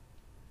it.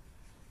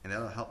 And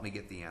that'll help me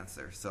get the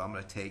answer. So I'm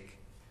going to take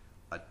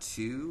a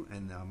 2,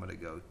 and now I'm going to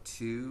go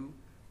 2,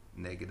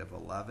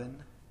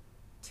 -11,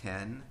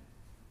 10,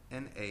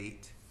 and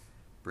 8.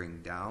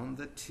 Bring down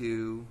the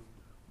 2,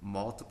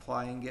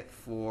 multiply and get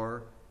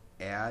 4,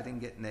 add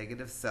and get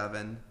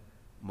 -7,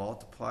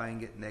 multiply and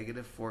get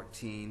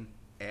 -14,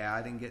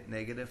 add and get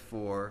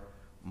 -4,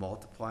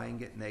 multiply and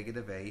get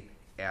 -8,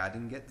 add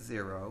and get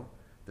 0.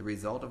 The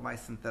result of my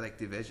synthetic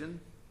division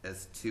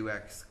is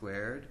 2x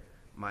squared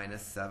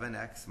minus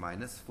 7x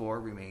minus 4,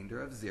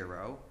 remainder of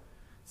 0.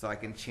 So I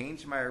can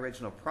change my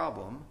original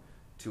problem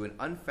to an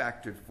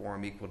unfactored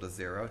form equal to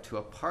 0 to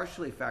a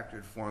partially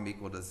factored form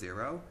equal to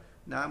 0.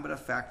 Now I'm going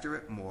to factor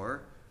it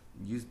more.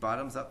 Use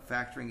bottoms-up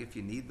factoring if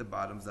you need the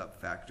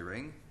bottoms-up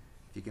factoring.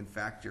 If you can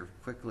factor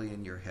quickly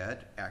in your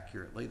head,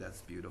 accurately,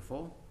 that's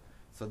beautiful.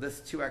 So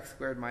this 2x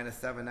squared minus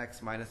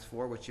 7x minus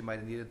 4, which you might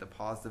have needed to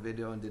pause the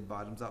video and did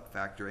bottoms up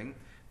factoring,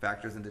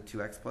 factors into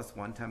 2x plus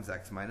 1 times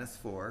x minus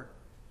 4.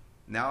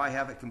 Now I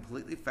have it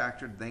completely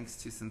factored thanks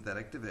to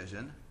synthetic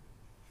division.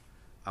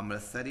 I'm going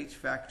to set each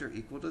factor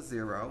equal to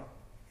 0.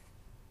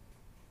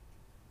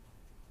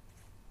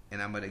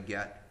 And I'm going to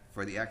get,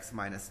 for the x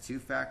minus 2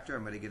 factor,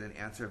 I'm going to get an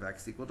answer of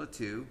x equal to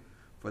 2.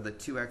 For the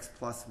 2x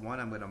plus 1,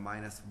 I'm going to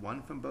minus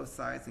 1 from both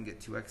sides and get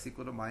 2x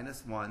equal to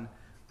minus 1.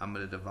 I'm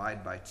going to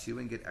divide by 2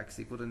 and get x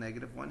equal to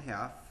negative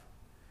 1/2.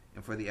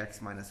 And for the x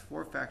minus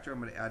 4 factor, I'm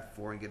going to add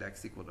 4 and get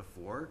x equal to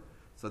 4.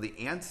 So the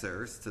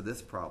answers to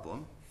this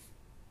problem,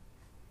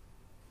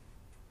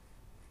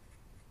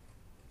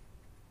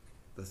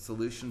 the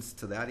solutions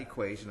to that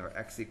equation are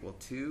x equal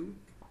 2,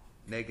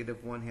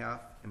 negative 1/2,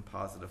 and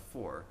positive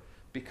 4.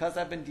 Because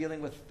I've been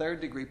dealing with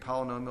third-degree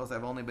polynomials,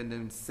 I've only been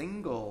doing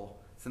single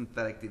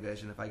synthetic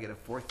division. If I get a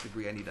fourth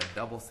degree, I need a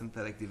double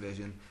synthetic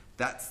division.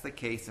 That's the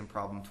case in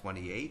problem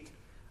 28.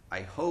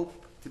 I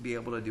hope to be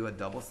able to do a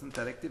double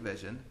synthetic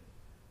division.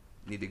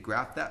 I need to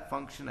graph that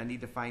function. I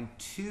need to find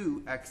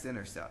two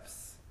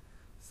x-intercepts.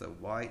 So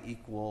y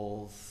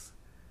equals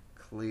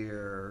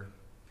clear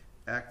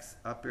x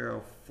up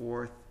arrow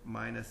fourth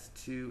minus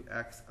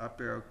 2x up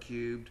arrow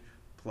cubed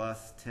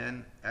plus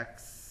 10x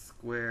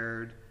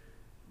squared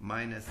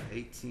minus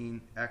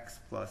 18x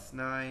plus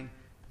 9.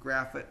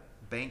 Graph it,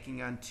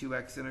 banking on two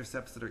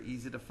x-intercepts that are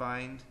easy to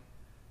find.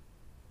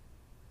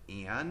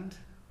 And,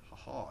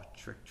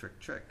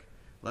 trick.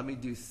 Let me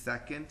do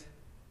second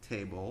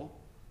table,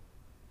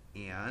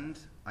 and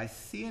I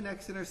see an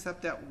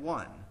x-intercept at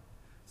 1.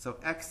 So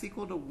x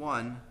equal to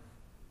 1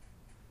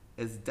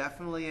 is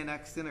definitely an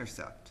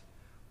x-intercept.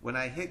 When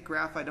I hit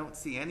graph, I don't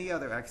see any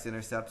other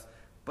x-intercepts,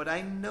 but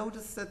I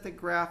notice that the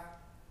graph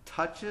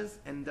touches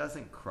and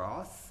doesn't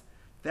cross.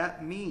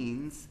 That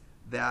means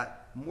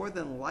that more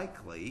than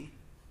likely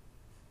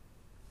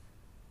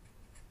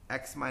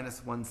x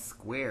minus 1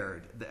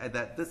 squared,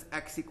 that this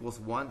x equals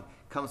 1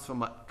 comes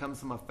from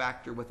a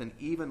factor with an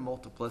even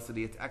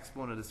multiplicity. Its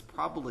exponent is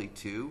probably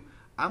 2.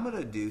 I'm going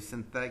to do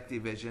synthetic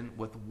division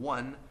with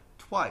 1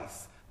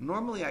 twice.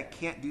 Normally I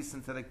can't do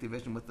synthetic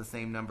division with the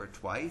same number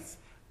twice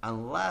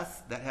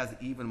unless that has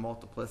even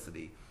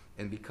multiplicity.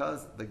 And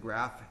because the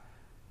graph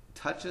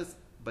touches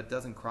but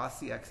doesn't cross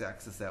the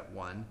x-axis at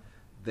 1,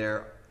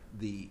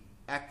 the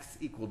x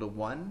equal to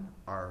 1,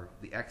 or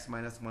the x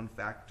minus 1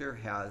 factor,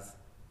 has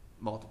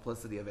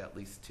multiplicity of at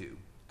least 2.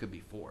 Could be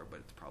 4, but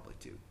it's probably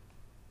 2.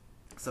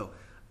 So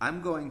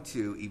I'm going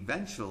to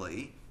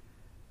eventually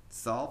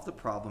solve the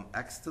problem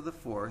x to the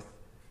fourth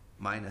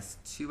minus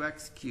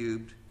 2x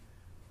cubed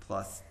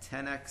plus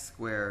 10x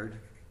squared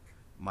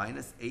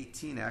minus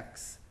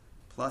 18x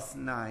plus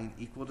 9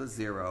 equal to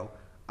 0.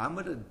 I'm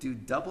going to do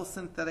double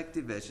synthetic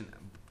division.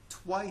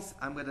 Twice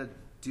I'm going to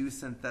do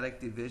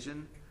synthetic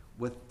division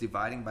with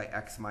dividing by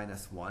x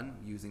minus 1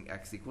 using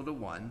x equal to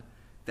 1.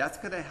 That's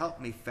going to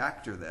help me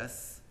factor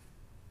this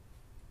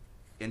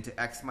into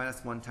x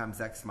minus 1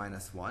 times x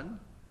minus 1,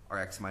 or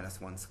x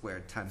minus 1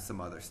 squared times some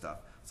other stuff.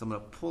 So I'm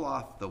going to pull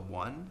off the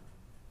 1,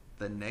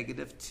 the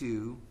negative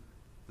 2,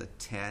 the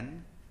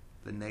 10,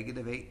 the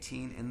negative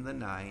 18, and the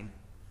 9.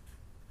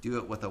 Do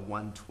it with a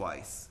 1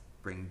 twice.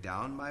 Bring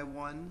down my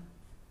 1,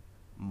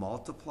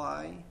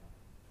 multiply,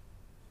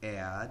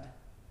 add,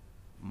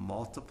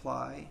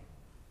 multiply,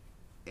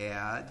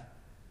 add,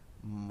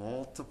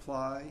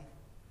 multiply,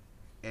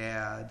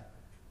 add,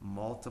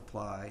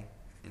 multiply,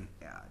 and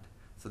add.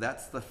 So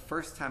that's the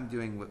first time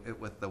doing it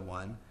with the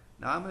 1.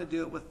 Now I'm going to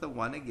do it with the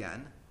 1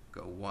 again.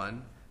 Go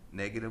 1,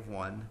 negative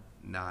 1,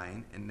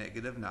 9, and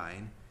negative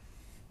 9.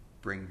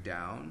 Bring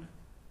down,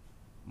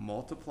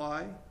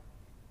 multiply,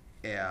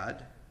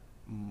 add,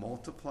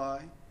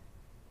 multiply,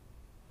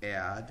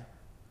 add,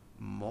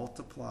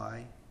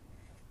 multiply,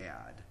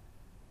 add.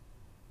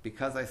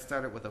 Because I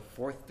started with a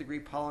fourth degree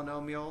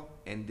polynomial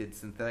and did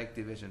synthetic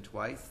division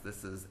twice,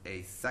 this is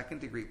a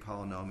second degree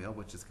polynomial,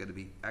 which is going to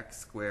be x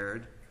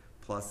squared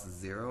plus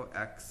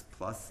 0x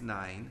plus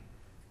 9,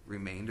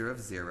 remainder of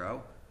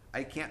 0.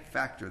 I can't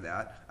factor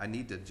that. I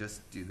need to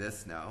just do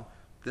this now.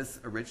 This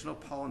original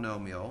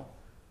polynomial,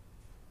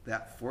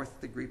 that fourth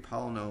degree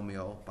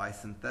polynomial, by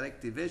synthetic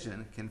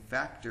division can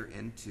factor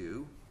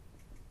into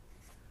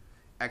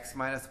x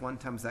minus 1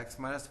 times x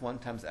minus 1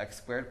 times x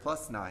squared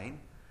plus 9.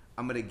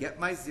 I'm going to get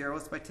my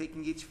zeros by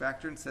taking each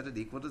factor and set it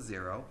equal to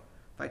 0.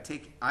 If I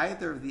take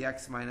either of the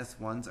x minus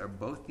 1s or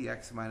both the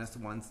x minus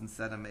 1s and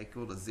set them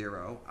equal to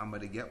 0, I'm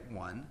going to get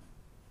 1.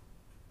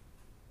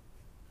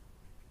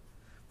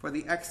 For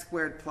the x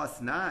squared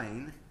plus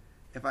 9,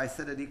 if I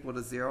set it equal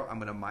to 0, I'm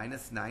going to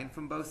minus 9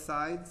 from both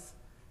sides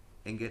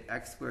and get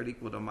x squared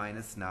equal to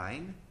minus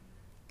 9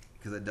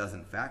 because it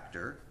doesn't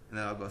factor. And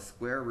then I'll go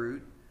square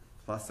root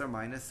plus or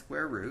minus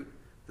square root.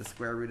 The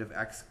square root of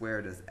x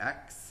squared is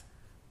x.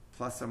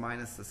 Plus or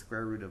minus the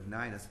square root of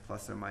 9 is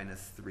plus or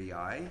minus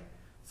 3i.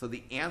 So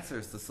the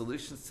answers, the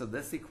solutions to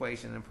this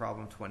equation in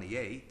problem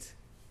 28,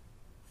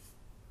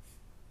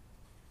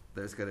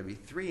 there's going to be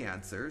 3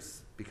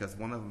 answers because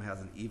one of them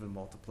has an even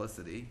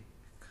multiplicity.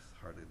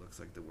 hardly looks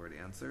like the word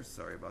answer.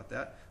 Sorry about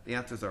that. The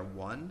answers are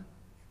 1,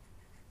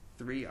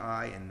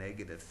 3i, and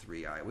negative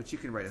 3i, which you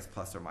can write as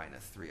plus or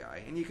minus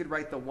 3i. And you could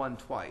write the 1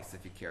 twice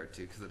if you cared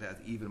to, because it has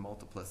even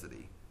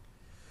multiplicity.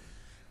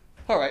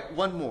 All right,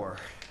 one more.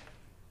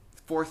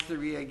 Fourth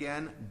degree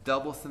again,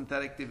 double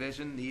synthetic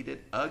division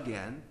needed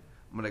again.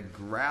 I'm going to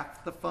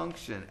graph the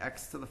function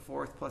x to the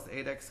fourth plus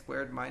 8x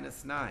squared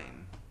minus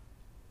 9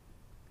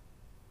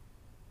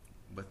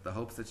 with the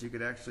hopes that you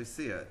could actually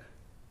see it.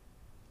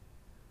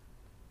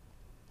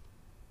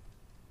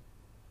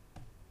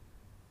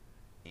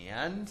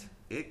 And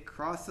it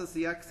crosses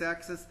the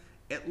x-axis.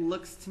 It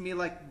looks to me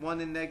like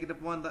 1 and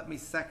negative 1. Let me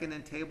second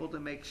in table to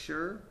make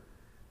sure.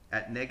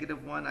 At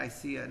negative 1, I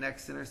see an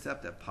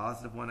x-intercept. At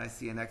positive 1, I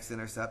see an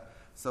x-intercept.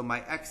 So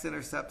my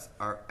x-intercepts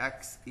are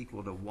x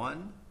equal to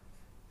 1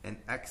 and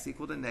x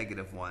equal to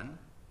negative 1.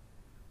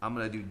 I'm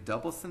going to do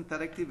double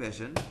synthetic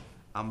division.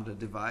 I'm going to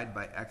divide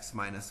by x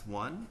minus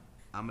 1.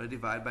 I'm going to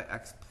divide by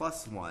x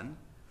plus 1.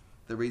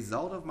 The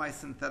result of my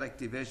synthetic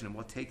division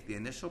will take the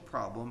initial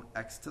problem,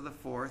 x to the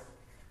fourth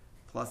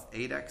plus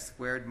 8x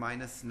squared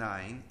minus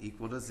 9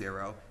 equal to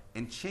 0,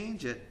 and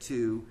change it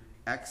to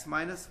x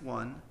minus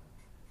 1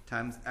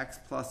 times x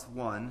plus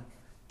 1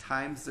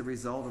 times the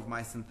result of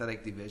my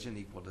synthetic division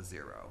equal to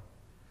 0.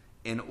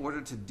 In order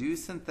to do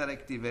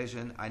synthetic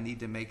division, I need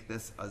to make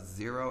this a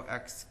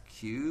 0x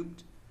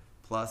cubed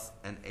plus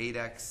an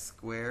 8x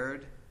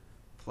squared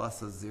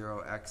plus a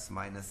 0x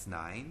minus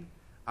 9.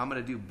 I'm going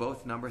to do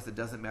both numbers. It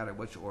doesn't matter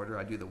which order.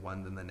 I do the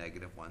 1 then the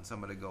negative 1. So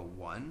I'm going to go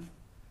 1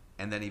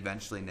 and then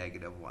eventually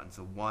negative 1.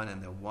 So 1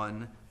 and then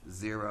 1,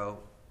 0,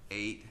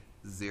 8,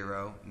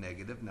 0,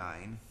 negative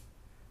 9.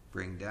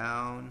 Bring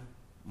down,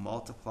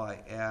 multiply,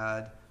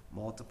 add,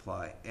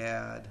 multiply,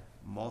 add,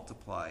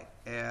 multiply,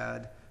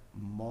 add,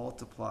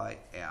 multiply,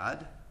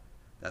 add.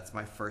 That's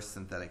my first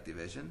synthetic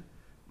division.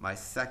 My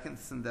second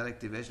synthetic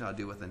division I'll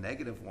do with a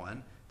negative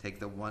 1. Take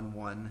the 1,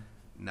 1,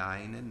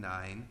 9, and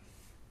 9.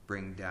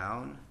 Bring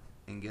down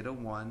and get a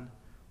 1.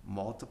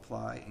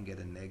 Multiply and get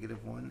a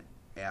negative 1.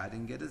 Add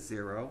and get a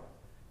 0.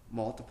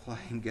 Multiply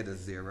and get a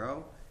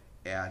 0.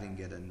 Add and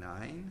get a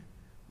 9.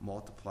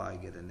 Multiply,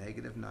 get a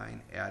negative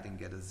 9, add and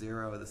get a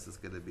 0. This is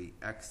going to be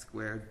x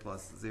squared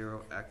plus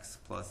 0x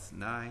plus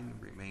 9,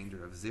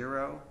 remainder of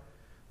 0.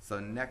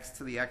 So next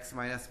to the x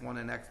minus 1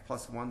 and x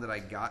plus 1 that I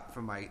got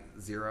from my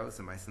zeros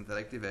in my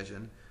synthetic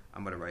division,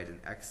 I'm going to write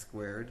an x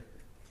squared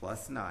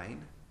plus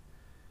 9.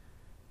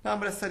 Now I'm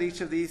going to set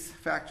each of these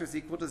factors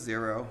equal to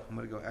 0. I'm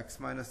going to go x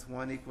minus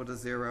 1 equal to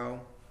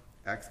 0,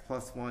 x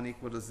plus 1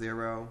 equal to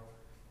 0,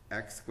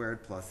 x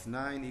squared plus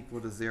 9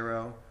 equal to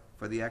 0.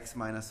 For the x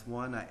minus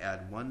 1, I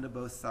add 1 to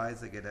both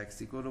sides. I get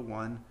x equal to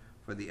 1.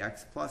 For the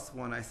x plus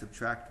 1, I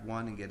subtract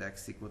 1 and get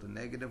x equal to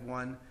negative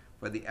 1.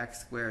 For the x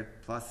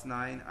squared plus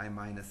 9, I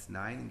minus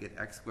 9 and get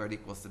x squared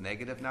equals to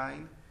negative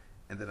 9.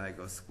 And then I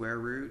go square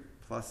root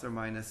plus or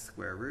minus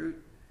square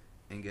root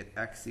and get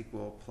x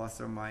equal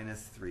plus or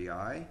minus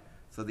 3i.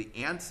 So the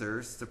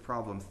answers to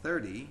problem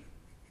 30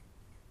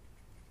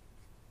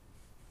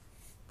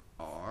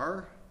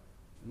 are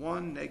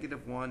 1,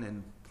 negative 1,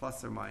 and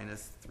plus or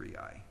minus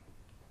 3i.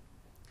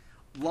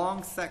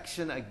 Long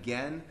section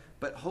again,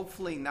 but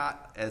hopefully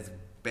not as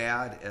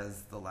bad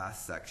as the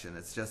last section.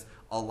 It's just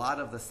a lot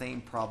of the same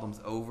problems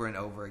over and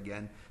over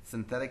again.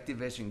 Synthetic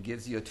division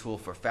gives you a tool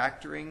for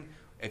factoring.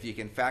 If you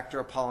can factor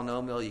a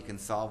polynomial, you can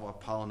solve a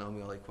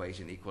polynomial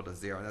equation equal to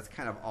 0. And that's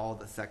kind of all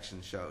the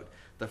section showed.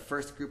 The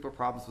first group of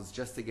problems was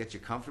just to get you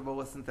comfortable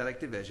with synthetic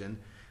division.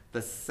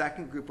 The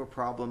second group of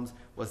problems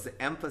was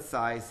to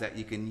emphasize that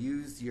you can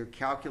use your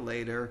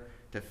calculator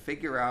to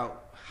figure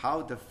out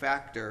how to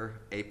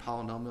factor a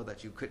polynomial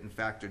that you couldn't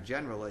factor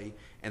generally.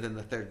 And then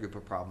the third group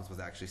of problems was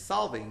actually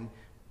solving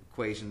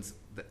equations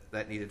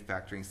that needed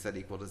factoring set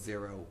equal to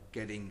 0,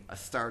 getting a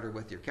starter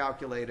with your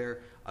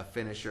calculator, a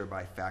finisher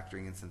by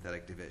factoring in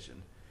synthetic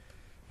division.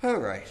 All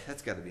right,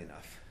 that's got to be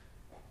enough.